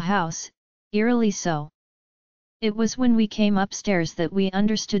quiet in the house, eerily so. It was when we came upstairs that we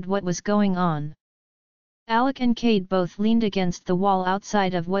understood what was going on. Alec and Cade both leaned against the wall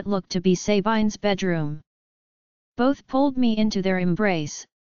outside of what looked to be Sabine's bedroom. Both pulled me into their embrace,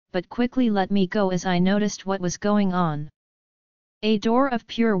 but quickly let me go as I noticed what was going on. A door of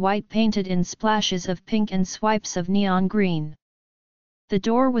pure white painted in splashes of pink and swipes of neon green. The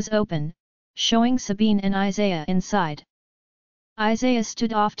door was open, showing Sabine and Isaiah inside. Isaiah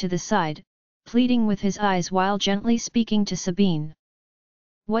stood off to the side, pleading with his eyes while gently speaking to Sabine.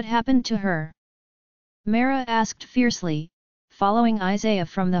 "What happened to her?" Mara asked fiercely, following Isaiah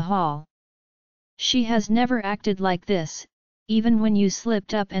from the hall. "She has never acted like this, even when you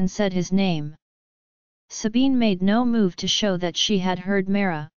slipped up and said his name." Sabine made no move to show that she had heard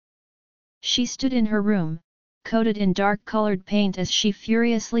Mara. She stood in her room, coated in dark-colored paint as she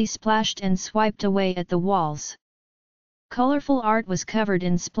furiously splashed and swiped away at the walls. Colorful art was covered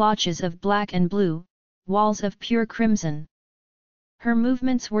in splotches of black and blue, walls of pure crimson. Her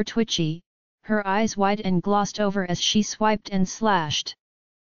movements were twitchy, her eyes wide and glossed over as she swiped and slashed.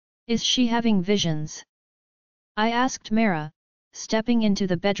 "Is she having visions?" I asked Mara, stepping into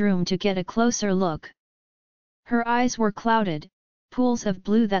the bedroom to get a closer look. Her eyes were clouded, pools of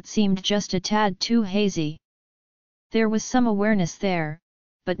blue that seemed just a tad too hazy. There was some awareness there,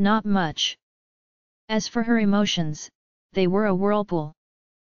 but not much. As for her emotions, they were a whirlpool.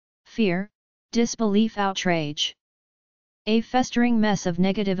 Fear, disbelief, outrage. A festering mess of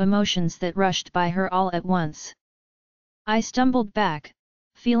negative emotions that rushed by her all at once. I stumbled back,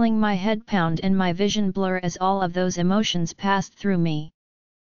 feeling my head pound and my vision blur as all of those emotions passed through me.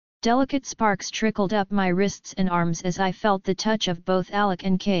 Delicate sparks trickled up my wrists and arms as I felt the touch of both Alec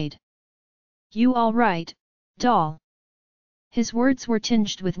and Cade. "You all right, doll?" His words were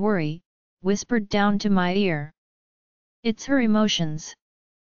tinged with worry, whispered down to my ear. "It's her emotions."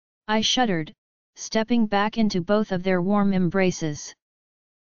 I shuddered, stepping back into both of their warm embraces.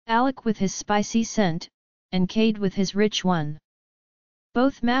 Alec with his spicy scent, and Cade with his rich one.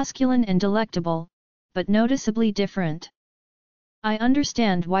 Both masculine and delectable, but noticeably different. I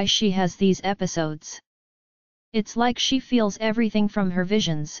understand why she has these episodes. It's like she feels everything from her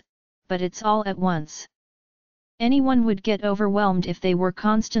visions, but it's all at once. Anyone would get overwhelmed if they were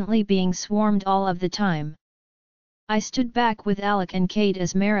constantly being swarmed all of the time. I stood back with Alec and Cade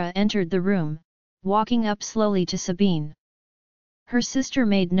as Mara entered the room, walking up slowly to Sabine. Her sister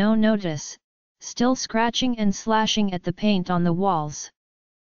made no notice, still scratching and slashing at the paint on the walls,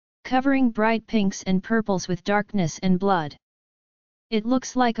 covering bright pinks and purples with darkness and blood. "It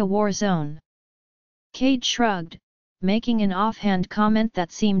looks like a war zone." Cade shrugged, making an offhand comment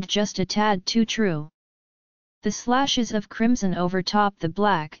that seemed just a tad too true. The slashes of crimson overtopped the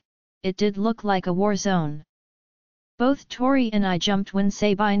black, it did look like a war zone. Both Tori and I jumped when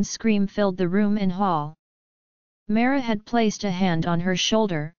Sabine's scream filled the room and hall. Mara had placed a hand on her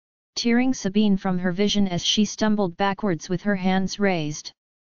shoulder, tearing Sabine from her vision as she stumbled backwards with her hands raised.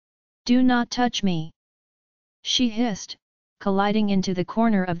 "Do not touch me!" she hissed, colliding into the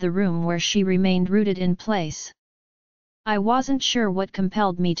corner of the room where she remained rooted in place. I wasn't sure what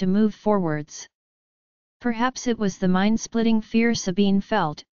compelled me to move forwards. Perhaps it was the mind-splitting fear Sabine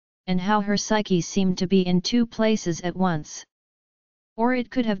felt, and how her psyche seemed to be in two places at once. Or it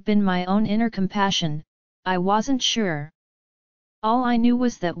could have been my own inner compassion, I wasn't sure. All I knew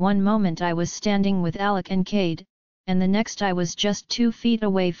was that one moment I was standing with Alec and Cade, and the next I was just 2 feet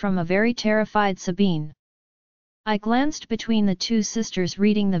away from a very terrified Sabine. I glanced between the two sisters,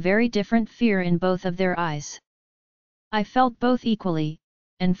 reading the very different fear in both of their eyes. I felt both equally,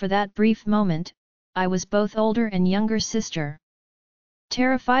 and for that brief moment, I was both older and younger sister.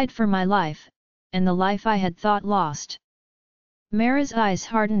 Terrified for my life, and the life I had thought lost. Mara's eyes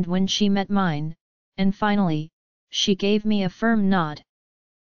hardened when she met mine, and finally, she gave me a firm nod.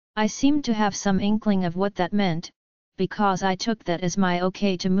 I seemed to have some inkling of what that meant, because I took that as my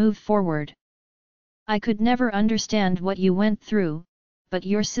okay to move forward. I could never understand what you went through, but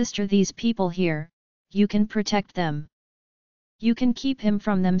your sister, these people here, you can protect them. You can keep him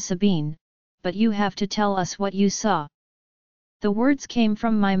from them, Sabine, but you have to tell us what you saw. The words came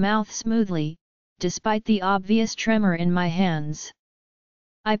from my mouth smoothly, despite the obvious tremor in my hands.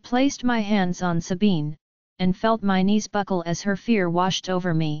 I placed my hands on Sabine, and felt my knees buckle as her fear washed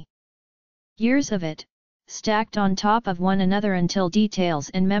over me. Years of it, stacked on top of one another until details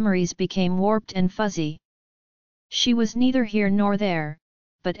and memories became warped and fuzzy. She was neither here nor there,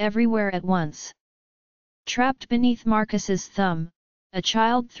 but everywhere at once. Trapped beneath Marcus's thumb, a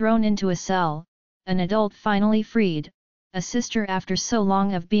child thrown into a cell, an adult finally freed, a sister after so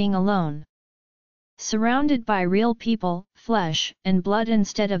long of being alone. Surrounded by real people, flesh and blood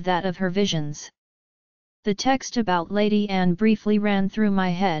instead of that of her visions. The text about Lady Anne briefly ran through my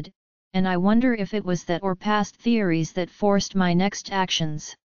head, and I wonder if it was that or past theories that forced my next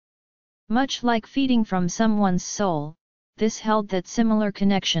actions. Much like feeding from someone's soul, this held that similar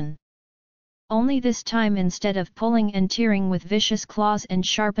connection. Only this time, instead of pulling and tearing with vicious claws and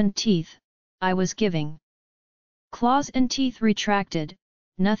sharpened teeth, I was giving. Claws and teeth retracted,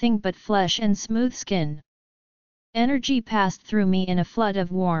 nothing but flesh and smooth skin. Energy passed through me in a flood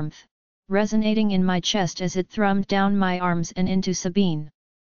of warmth, resonating in my chest as it thrummed down my arms and into Sabine.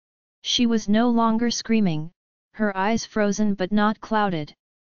 She was no longer screaming, her eyes frozen but not clouded.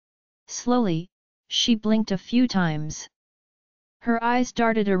 Slowly, she blinked a few times. Her eyes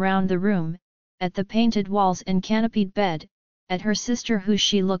darted around the room, at the painted walls and canopied bed, at her sister who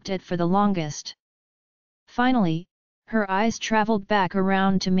she looked at for the longest. Finally, her eyes traveled back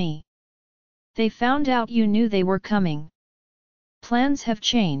around to me. They found out you knew they were coming. Plans have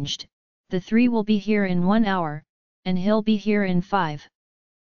changed, the 3 will be here in 1 hour, and he'll be here in 5.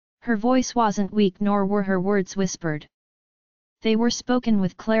 Her voice wasn't weak nor were her words whispered. They were spoken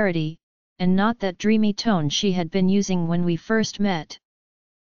with clarity, and not that dreamy tone she had been using when we first met.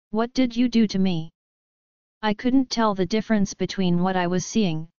 What did you do to me? I couldn't tell the difference between what I was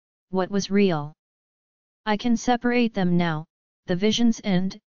seeing, what was real. I can separate them now, the visions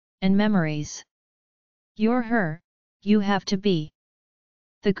and memories. You're her, you have to be.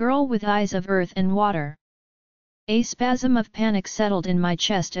 The girl with eyes of earth and water. A spasm of panic settled in my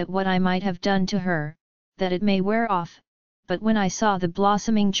chest at what I might have done to her, that it may wear off, but when I saw the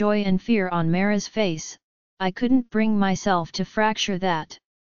blossoming joy and fear on Mara's face, I couldn't bring myself to fracture that.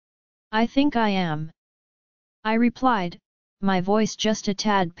 I think I am. I replied, my voice just a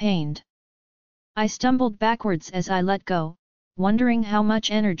tad pained. I stumbled backwards as I let go, wondering how much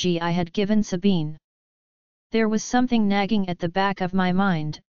energy I had given Sabine. There was something nagging at the back of my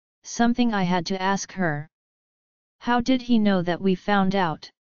mind, something I had to ask her. How did he know that we found out?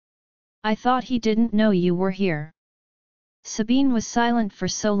 I thought he didn't know you were here. Sabine was silent for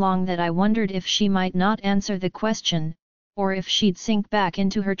so long that I wondered if she might not answer the question, or if she'd sink back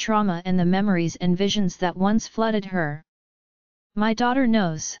into her trauma and the memories and visions that once flooded her. My daughter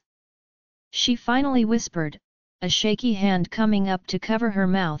knows. She finally whispered, a shaky hand coming up to cover her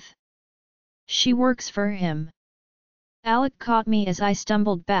mouth. She works for him. Alec caught me as I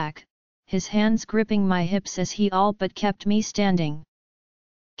stumbled back, his hands gripping my hips as he all but kept me standing.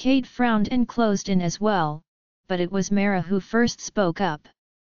 Cade frowned and closed in as well, but it was Mara who first spoke up.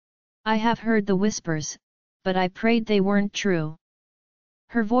 I have heard the whispers, but I prayed they weren't true.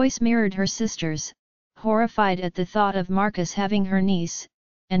 Her voice mirrored her sister's, horrified at the thought of Marcus having her niece,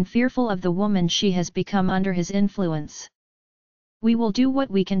 and fearful of the woman she has become under his influence. We will do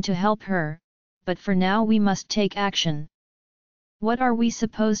what we can to help her, but for now we must take action. What are we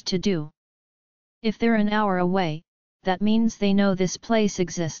supposed to do? If they're an hour away, that means they know this place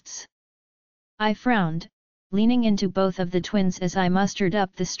exists. I frowned, leaning into both of the twins as I mustered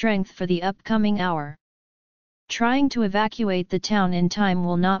up the strength for the upcoming hour. Trying to evacuate the town in time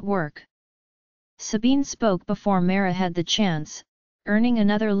will not work. Sabine spoke before Mara had the chance, earning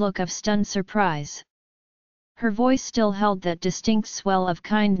another look of stunned surprise. Her voice still held that distinct swell of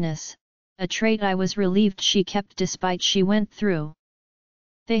kindness, a trait I was relieved she kept despite she went through.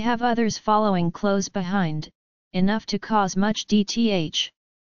 They have others following close behind, enough to cause much DTH.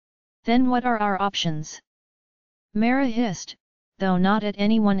 Then what are our options? Mara hissed, though not at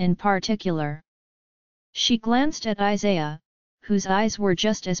anyone in particular. She glanced at Isaiah, whose eyes were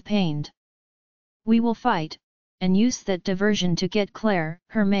just as pained. We will fight, and use that diversion to get Claire,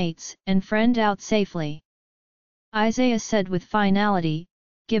 her mates, and friend out safely. Isaiah said with finality,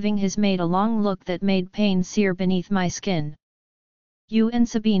 giving his mate a long look that made pain sear beneath my skin. You and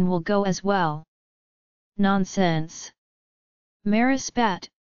Sabine will go as well. Nonsense. Mara spat,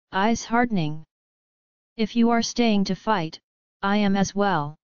 eyes hardening. If you are staying to fight, I am as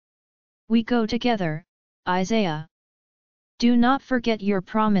well. We go together, Isaiah. Do not forget your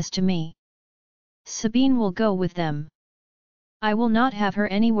promise to me. Sabine will go with them. I will not have her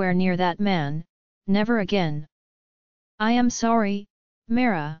anywhere near that man, never again. I am sorry,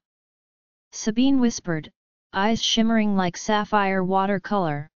 Mara. Sabine whispered, eyes shimmering like sapphire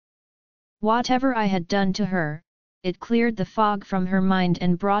watercolor. Whatever I had done to her, it cleared the fog from her mind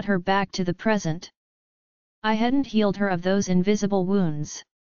and brought her back to the present. I hadn't healed her of those invisible wounds.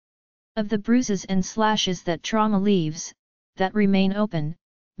 Of the bruises and slashes that trauma leaves, that remain open,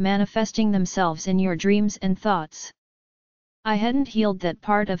 manifesting themselves in your dreams and thoughts. I hadn't healed that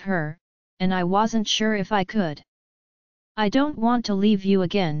part of her, and I wasn't sure if I could. I don't want to leave you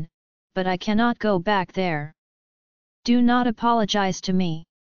again, but I cannot go back there. Do not apologize to me.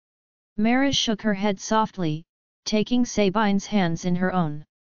 Mara shook her head softly, taking Sabine's hands in her own.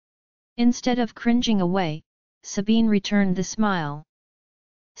 Instead of cringing away, Sabine returned the smile.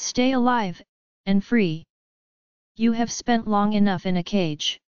 Stay alive, and free. You have spent long enough in a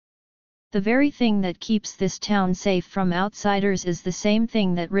cage. The very thing that keeps this town safe from outsiders is the same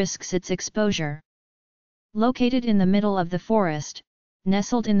thing that risks its exposure. Located in the middle of the forest,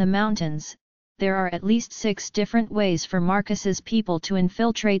 nestled in the mountains, there are at least 6 different ways for Marcus's people to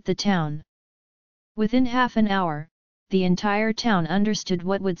infiltrate the town. Within half an hour, the entire town understood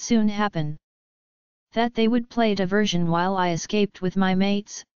what would soon happen. That they would play diversion while I escaped with my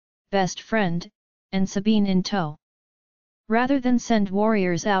mates, best friend, and Sabine in tow. Rather than send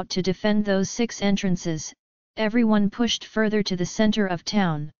warriors out to defend those 6 entrances, everyone pushed further to the center of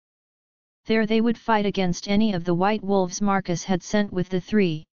town. There they would fight against any of the white wolves Marcus had sent with the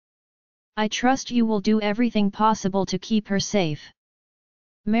 3. I trust you will do everything possible to keep her safe.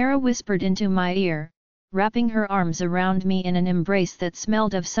 Mara whispered into my ear, wrapping her arms around me in an embrace that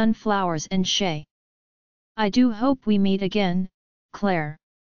smelled of sunflowers and shea. I do hope we meet again, Claire.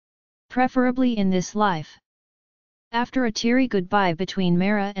 Preferably in this life. After a teary goodbye between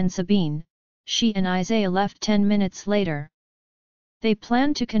Mara and Sabine, she and Isaiah left 10 minutes later. They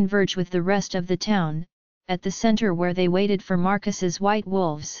planned to converge with the rest of the town, at the center where they waited for Marcus's white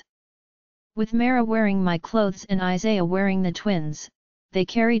wolves. With Mara wearing my clothes and Isaiah wearing the twins', they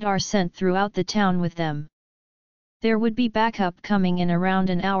carried our scent throughout the town with them. There would be backup coming in around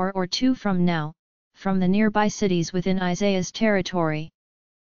an hour or 2 from now, from the nearby cities within Isaiah's territory.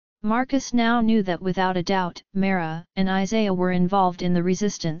 Marcus now knew that without a doubt, Mara and Isaiah were involved in the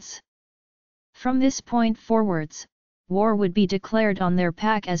resistance. From this point forwards, war would be declared on their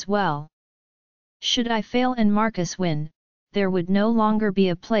pack as well. Should I fail and Marcus win, there would no longer be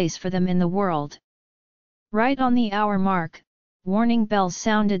a place for them in the world. Right on the hour mark, warning bells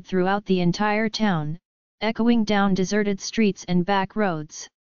sounded throughout the entire town, echoing down deserted streets and back roads.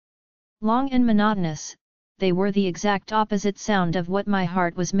 Long and monotonous, they were the exact opposite sound of what my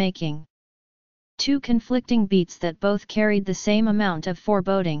heart was making. 2 conflicting beats that both carried the same amount of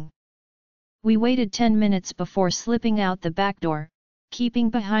foreboding. We waited 10 minutes before slipping out the back door, keeping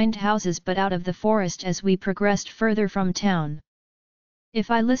behind houses but out of the forest as we progressed further from town. If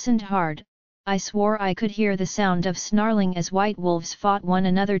I listened hard, I swore I could hear the sound of snarling as white wolves fought one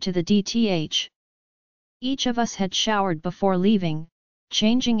another to the DTH. Each of us had showered before leaving,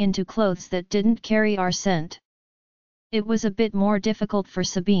 changing into clothes that didn't carry our scent. It was a bit more difficult for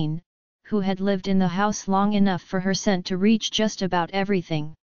Sabine, who had lived in the house long enough for her scent to reach just about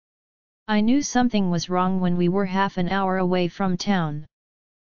everything. I knew something was wrong when we were half an hour away from town.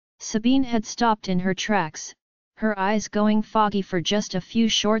 Sabine had stopped in her tracks, her eyes going foggy for just a few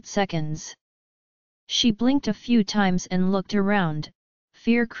short seconds. She blinked a few times and looked around,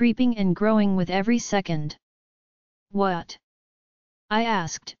 fear creeping and growing with every second. What? I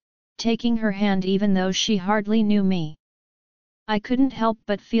asked, taking her hand even though she hardly knew me. I couldn't help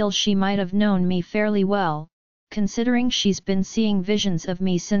but feel she might have known me fairly well, considering she's been seeing visions of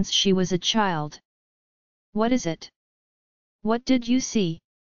me since she was a child. What is it? What did you see?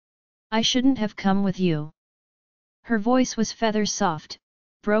 I shouldn't have come with you. Her voice was feather soft,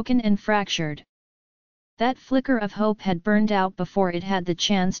 broken and fractured. That flicker of hope had burned out before it had the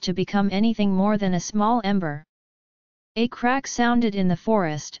chance to become anything more than a small ember. A crack sounded in the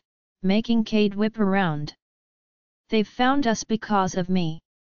forest, making Cade whip around. "They've found us because of me."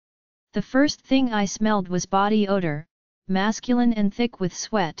 The first thing I smelled was body odor, masculine and thick with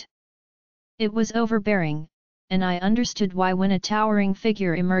sweat. It was overbearing, and I understood why when a towering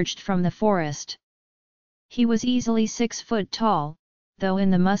figure emerged from the forest. He was easily 6 foot tall, though in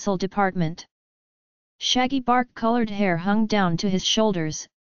the muscle department. Shaggy bark-colored hair hung down to his shoulders,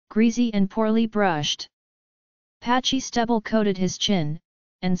 greasy and poorly brushed. Patchy stubble coated his chin,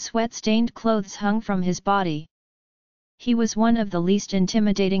 and sweat-stained clothes hung from his body. He was one of the least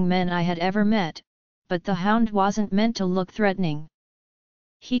intimidating men I had ever met, but the hound wasn't meant to look threatening.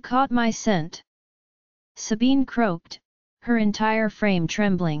 He caught my scent. Sabine croaked, her entire frame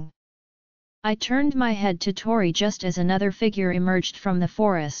trembling. I turned my head to Tori just as another figure emerged from the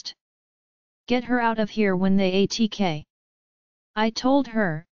forest. "Get her out of here when they ATK. I told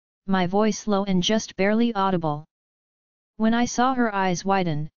her, my voice low and just barely audible. When I saw her eyes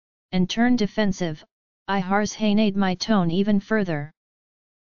widen, and turn defensive, I harshnayed my tone even further.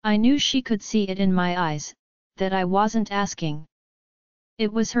 I knew she could see it in my eyes, that I wasn't asking.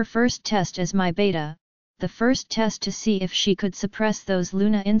 It was her first test as my beta, the first test to see if she could suppress those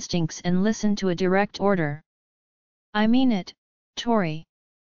Luna instincts and listen to a direct order. I mean it, Tori.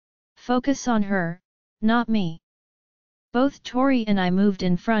 Focus on her, not me." Both Tori and I moved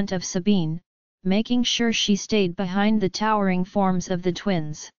in front of Sabine, making sure she stayed behind the towering forms of the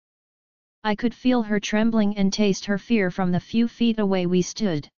twins. I could feel her trembling and taste her fear from the few feet away we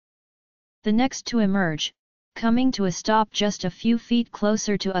stood. The next to emerge, coming to a stop just a few feet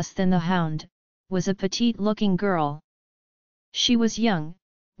closer to us than the hound, was a petite-looking girl. She was young,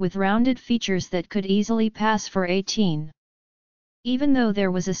 with rounded features that could easily pass for 18. Even though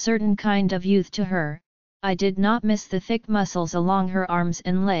there was a certain kind of youth to her, I did not miss the thick muscles along her arms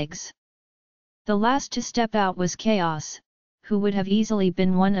and legs. The last to step out was Chaos, who would have easily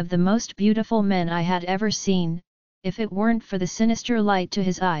been one of the most beautiful men I had ever seen, if it weren't for the sinister light to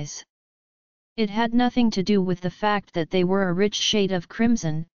his eyes. It had nothing to do with the fact that they were a rich shade of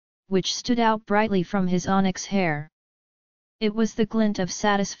crimson, which stood out brightly from his onyx hair. It was the glint of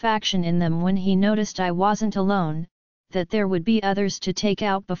satisfaction in them when he noticed I wasn't alone, that there would be others to take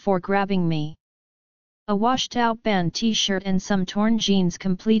out before grabbing me. A washed-out band t-shirt and some torn jeans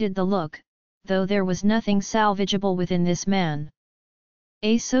completed the look, though there was nothing salvageable within this man.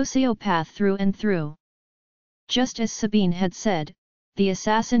 A sociopath through and through. Just as Sabine had said, the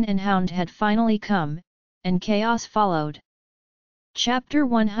assassin and hound had finally come, and chaos followed. Chapter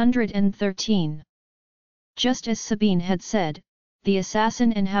 113. Just as Sabine had said, the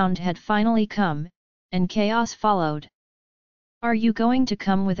assassin and hound had finally come, and chaos followed. "Are you going to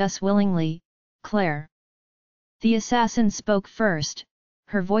come with us willingly, Claire?" The assassin spoke first,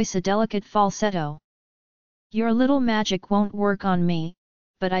 her voice a delicate falsetto. "Your little magic won't work on me,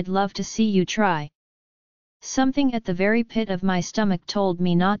 but I'd love to see you try." Something at the very pit of my stomach told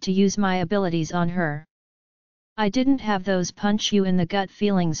me not to use my abilities on her. I didn't have those punch-you-in-the-gut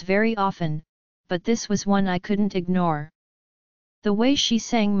feelings very often, but this was one I couldn't ignore. The way she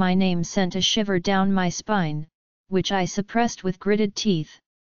sang my name sent a shiver down my spine, which I suppressed with gritted teeth.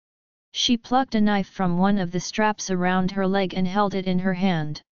 She plucked a knife from one of the straps around her leg and held it in her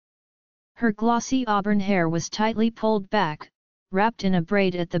hand. Her glossy auburn hair was tightly pulled back, wrapped in a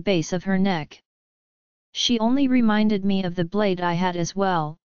braid at the base of her neck. She only reminded me of the blade I had as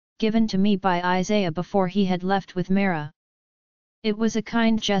well, given to me by Isaiah before he had left with Mara. It was a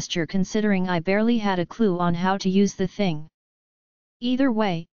kind gesture considering I barely had a clue on how to use the thing. Either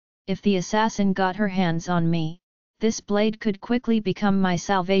way, if the assassin got her hands on me, this blade could quickly become my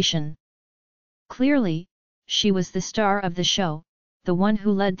salvation. Clearly, she was the star of the show, the one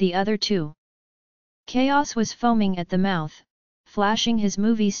who led the other two. Chaos was foaming at the mouth, flashing his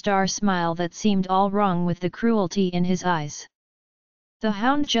movie star smile that seemed all wrong with the cruelty in his eyes. The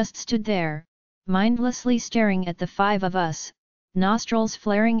hound just stood there, mindlessly staring at the five of us, nostrils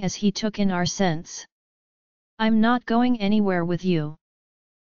flaring as he took in our scents. "I'm not going anywhere with you,"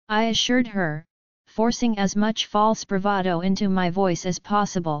 I assured her, forcing as much false bravado into my voice as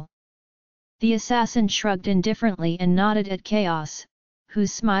possible. The assassin shrugged indifferently and nodded at Chaos,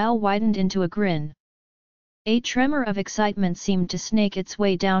 whose smile widened into a grin. A tremor of excitement seemed to snake its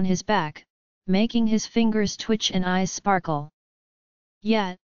way down his back, making his fingers twitch and eyes sparkle.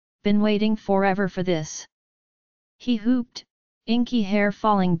 "Yeah, been waiting forever for this," he whooped, inky hair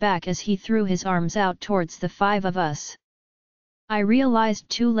falling back as he threw his arms out towards the five of us. I realized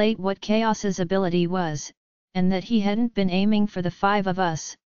too late what Chaos's ability was, and that he hadn't been aiming for the five of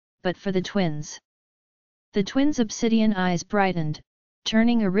us, but for the twins. The twins' obsidian eyes brightened,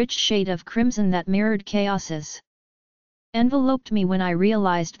 turning a rich shade of crimson that mirrored chaos's. Enveloped me when I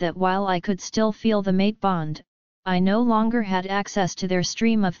realized that while I could still feel the mate bond, I no longer had access to their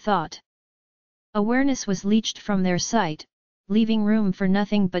stream of thought. Awareness was leached from their sight, leaving room for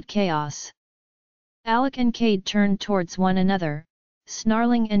nothing but chaos. Alec and Cade turned towards one another,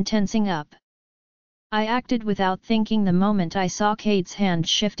 snarling and tensing up. I acted without thinking the moment I saw Cade's hand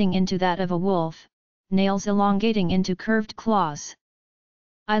shifting into that of a wolf, nails elongating into curved claws.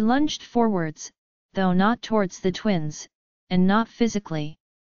 I lunged forwards, though not towards the twins, and not physically.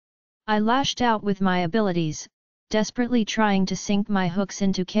 I lashed out with my abilities, desperately trying to sink my hooks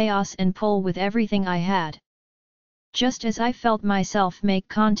into chaos and pull with everything I had. Just as I felt myself make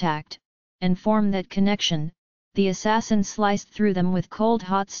contact, and form that connection, the assassin sliced through them with cold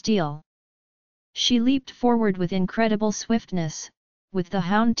hot steel. She leaped forward with incredible swiftness, with the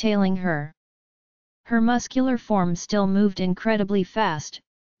hound tailing her. Her muscular form still moved incredibly fast,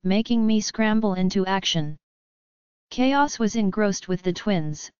 making me scramble into action. Chaos was engrossed with the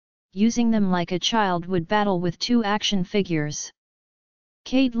twins, using them like a child would battle with two action figures.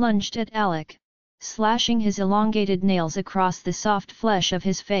 Cade lunged at Alec, slashing his elongated nails across the soft flesh of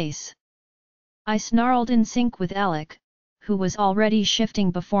his face. I snarled in sync with Alec, who was already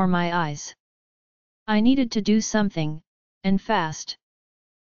shifting before my eyes. I needed to do something, and fast.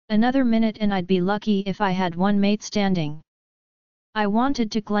 Another minute and I'd be lucky if I had one mate standing. I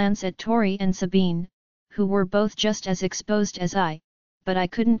wanted to glance at Tori and Sabine, who were both just as exposed as I, but I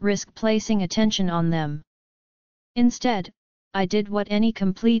couldn't risk placing attention on them. Instead, I did what any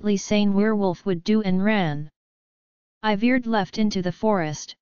completely sane werewolf would do and ran. I veered left into the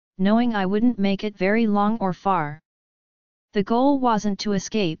forest, knowing I wouldn't make it very long or far. The goal wasn't to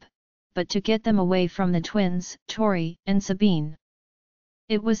escape, but to get them away from the twins, Tori and Sabine.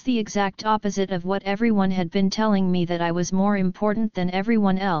 It was the exact opposite of what everyone had been telling me, that I was more important than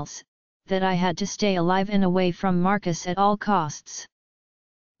everyone else, that I had to stay alive and away from Marcus at all costs.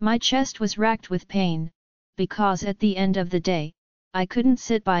 My chest was racked with pain, because at the end of the day, I couldn't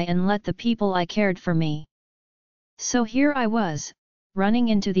sit by and let the people I cared for me. So here I was, running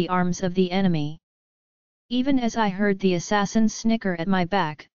into the arms of the enemy. Even as I heard the assassin's snicker at my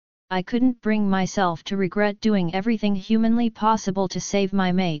back, I couldn't bring myself to regret doing everything humanly possible to save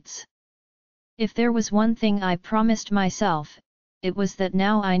my mates. If there was one thing I promised myself, it was that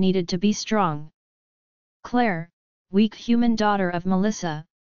now I needed to be strong. Claire, weak human daughter of Melissa,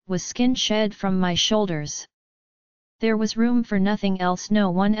 was skin shed from my shoulders. There was room for nothing else, no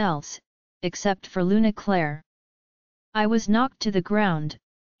one else, except for Luna Claire. I was knocked to the ground,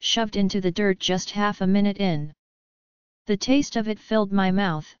 shoved into the dirt just half a minute in. The taste of it filled my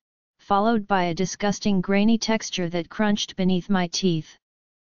mouth, followed by a disgusting grainy texture that crunched beneath my teeth.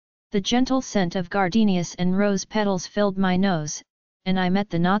 The gentle scent of gardenias and rose petals filled my nose, and I met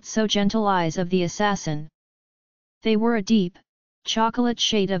the not-so-gentle eyes of the assassin. They were a deep, chocolate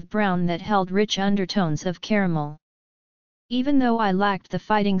shade of brown that held rich undertones of caramel. Even though I lacked the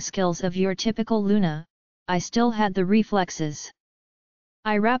fighting skills of your typical Luna, I still had the reflexes.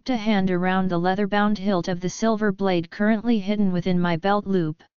 I wrapped a hand around the leather-bound hilt of the silver blade currently hidden within my belt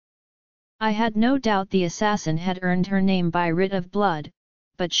loop. I had no doubt the assassin had earned her name by writ of blood,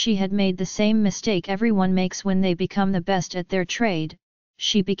 but she had made the same mistake everyone makes when they become the best at their trade.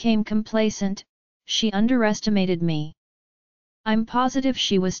 She became complacent, she underestimated me. I'm positive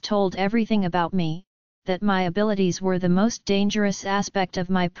she was told everything about me, that my abilities were the most dangerous aspect of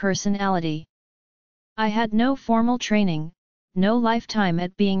my personality. I had no formal training, no lifetime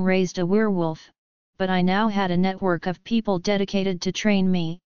at being raised a werewolf, but I now had a network of people dedicated to train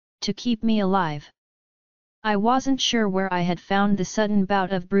me, to keep me alive. I wasn't sure where I had found the sudden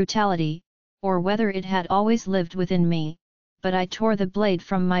bout of brutality, or whether it had always lived within me, but I tore the blade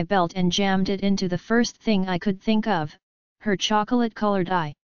from my belt and jammed it into the first thing I could think of, her chocolate-colored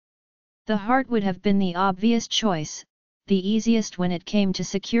eye. The heart would have been the obvious choice, the easiest when it came to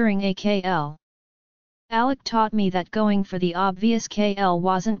securing a KL. Alec taught me that going for the obvious KL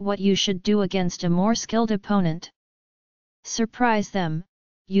wasn't what you should do against a more skilled opponent. Surprise them,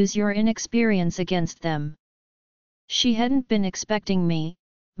 use your inexperience against them. She hadn't been expecting me,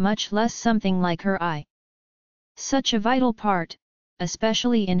 much less something like her eye. Such a vital part,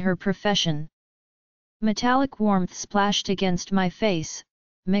 especially in her profession. Metallic warmth splashed against my face,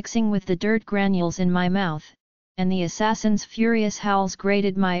 mixing with the dirt granules in my mouth, and the assassin's furious howls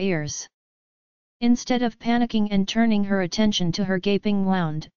grated my ears. Instead of panicking and turning her attention to her gaping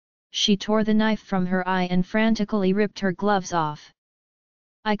wound, she tore the knife from her eye and frantically ripped her gloves off.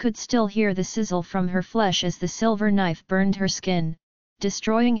 I could still hear the sizzle from her flesh as the silver knife burned her skin,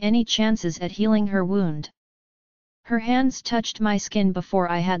 destroying any chances at healing her wound. Her hands touched my skin before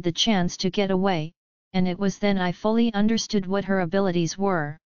I had the chance to get away, and it was then I fully understood what her abilities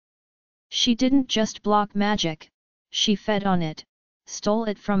were. She didn't just block magic, she fed on it, stole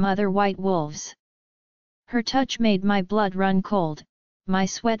it from other white wolves. Her touch made my blood run cold, my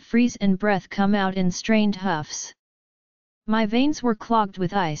sweat freeze and breath come out in strained huffs. My veins were clogged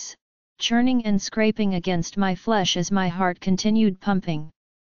with ice, churning and scraping against my flesh as my heart continued pumping.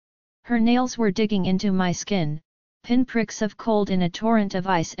 Her nails were digging into my skin, pinpricks of cold in a torrent of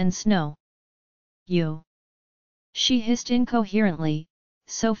ice and snow. You! She hissed incoherently,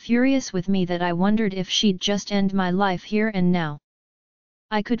 so furious with me that I wondered if she'd just end my life here and now.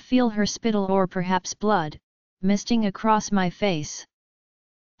 I could feel her spittle or perhaps blood, misting across my face.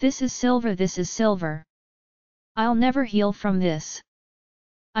 This is silver, this is silver. I'll never heal from this.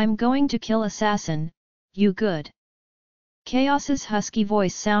 I'm going to kill Assassin, you good. Chaos's husky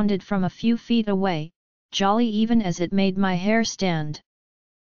voice sounded from a few feet away, jolly even as it made my hair stand.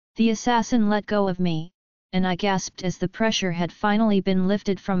 The assassin let go of me, and I gasped as the pressure had finally been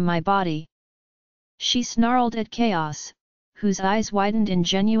lifted from my body. She snarled at Chaos, whose eyes widened in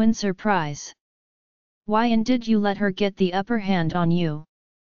genuine surprise. Why and did you let her get the upper hand on you?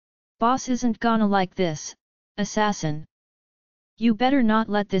 Boss isn't gonna like this, assassin. You better not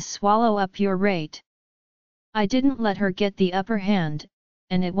let this swallow up your rate. I didn't let her get the upper hand,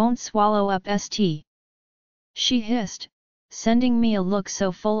 and it won't swallow up st. She hissed, sending me a look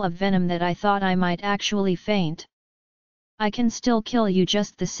so full of venom that I thought I might actually faint. I can still kill you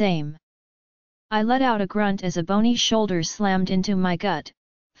just the same. I let out a grunt as a bony shoulder slammed into my gut,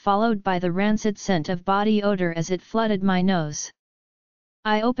 followed by the rancid scent of body odor as it flooded my nose.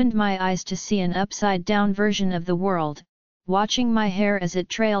 I opened my eyes to see an upside-down version of the world, watching my hair as it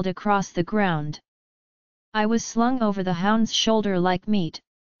trailed across the ground. I was slung over the hound's shoulder like meat,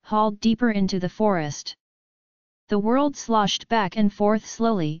 hauled deeper into the forest. The world sloshed back and forth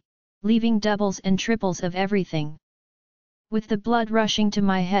slowly, leaving doubles and triples of everything. With the blood rushing to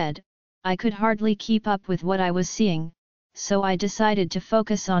my head, I could hardly keep up with what I was seeing, so I decided to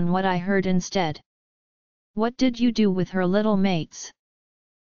focus on what I heard instead. What did you do with her little mates?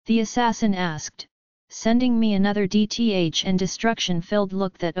 The assassin asked, sending me another DTH and destruction-filled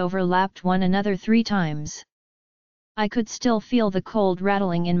look that overlapped one another 3 times. I could still feel the cold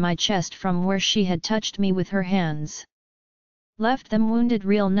rattling in my chest from where she had touched me with her hands. Left them wounded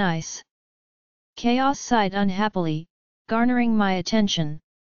real nice. Chaos sighed unhappily, garnering my attention.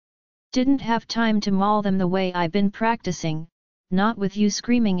 Didn't have time to maul them the way I've been practicing, not with you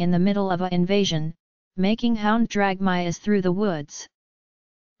screaming in the middle of a invasion, making hound drag my ass through the woods.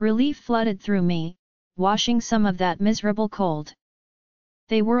 Relief flooded through me, washing some of that miserable cold.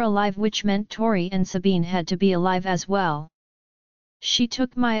 They were alive, which meant Tori and Sabine had to be alive as well. She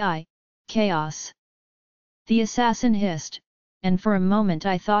took my eye, Chaos. The assassin hissed, and for a moment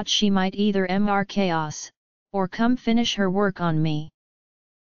I thought she might either MR Chaos, or come finish her work on me.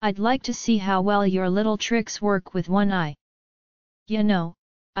 I'd like to see how well your little tricks work with one eye. You know,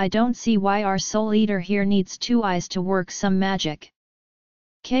 I don't see why our soul eater here needs 2 eyes to work some magic.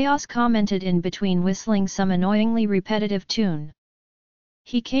 Chaos commented in between whistling some annoyingly repetitive tune.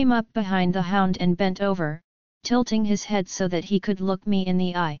 He came up behind the hound and bent over, tilting his head so that he could look me in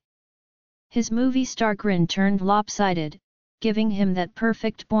the eye. His movie star grin turned lopsided, giving him that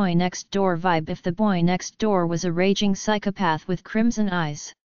perfect boy next door vibe if the boy next door was a raging psychopath with crimson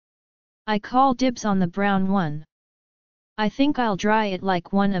eyes. I call dibs on the brown one. I think I'll dry it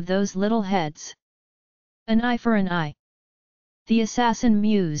like one of those little heads. An eye for an eye. The assassin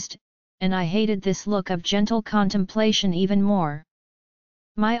mused, and I hated this look of gentle contemplation even more.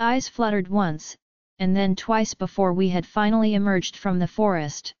 My eyes fluttered once, and then twice before we had finally emerged from the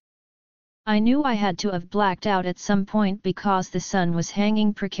forest. I knew I had to have blacked out at some point because the sun was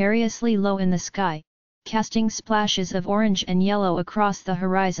hanging precariously low in the sky, casting splashes of orange and yellow across the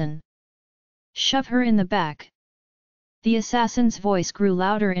horizon. Shove her in the back. The assassin's voice grew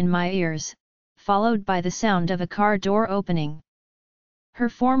louder in my ears, followed by the sound of a car door opening. Her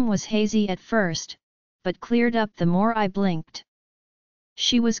form was hazy at first, but cleared up the more I blinked.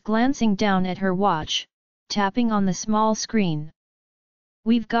 She was glancing down at her watch, tapping on the small screen.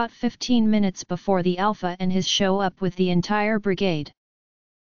 We've got 15 minutes before the Alpha and his show up with the entire brigade.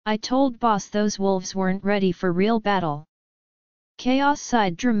 I told boss those wolves weren't ready for real battle. Chaos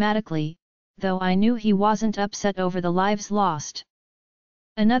sighed dramatically, though I knew he wasn't upset over the lives lost.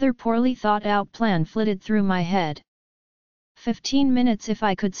 Another poorly thought out plan flitted through my head. 15 minutes if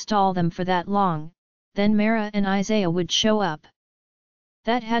I could stall them for that long, then Mara and Isaiah would show up.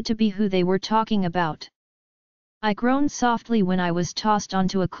 That had to be who they were talking about. I groaned softly when I was tossed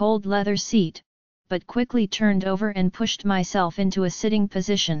onto a cold leather seat, but quickly turned over and pushed myself into a sitting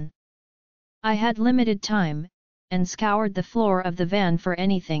position. I had limited time, and scoured the floor of the van for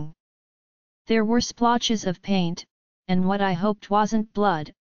anything. There were splotches of paint, and what I hoped wasn't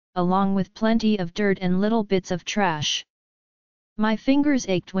blood, along with plenty of dirt and little bits of trash. My fingers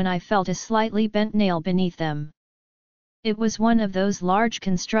ached when I felt a slightly bent nail beneath them. It was one of those large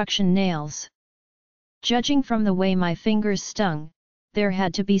construction nails. Judging from the way my fingers stung, there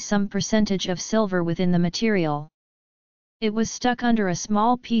had to be some percentage of silver within the material. It was stuck under a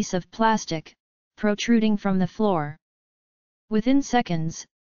small piece of plastic, protruding from the floor. Within seconds,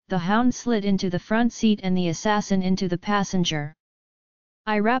 the hound slid into the front seat and the assassin into the passenger.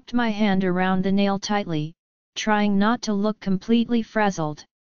 I wrapped my hand around the nail tightly, trying not to look completely frazzled.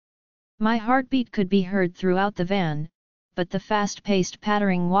 My heartbeat could be heard throughout the van, but the fast-paced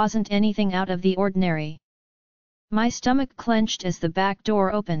pattering wasn't anything out of the ordinary. My stomach clenched as the back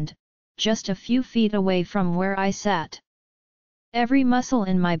door opened, just a few feet away from where I sat. Every muscle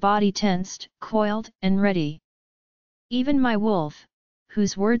in my body tensed, coiled, and ready. Even my wolf,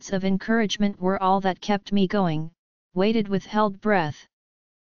 whose words of encouragement were all that kept me going, waited with held breath.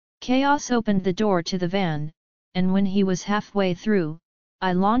 Chaos opened the door to the van, and when he was halfway through,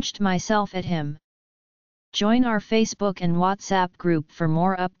 I launched myself at him. Join our Facebook and WhatsApp group for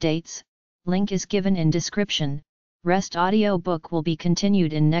more updates, link is given in description. Rest audiobook will be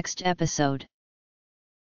continued in next episode.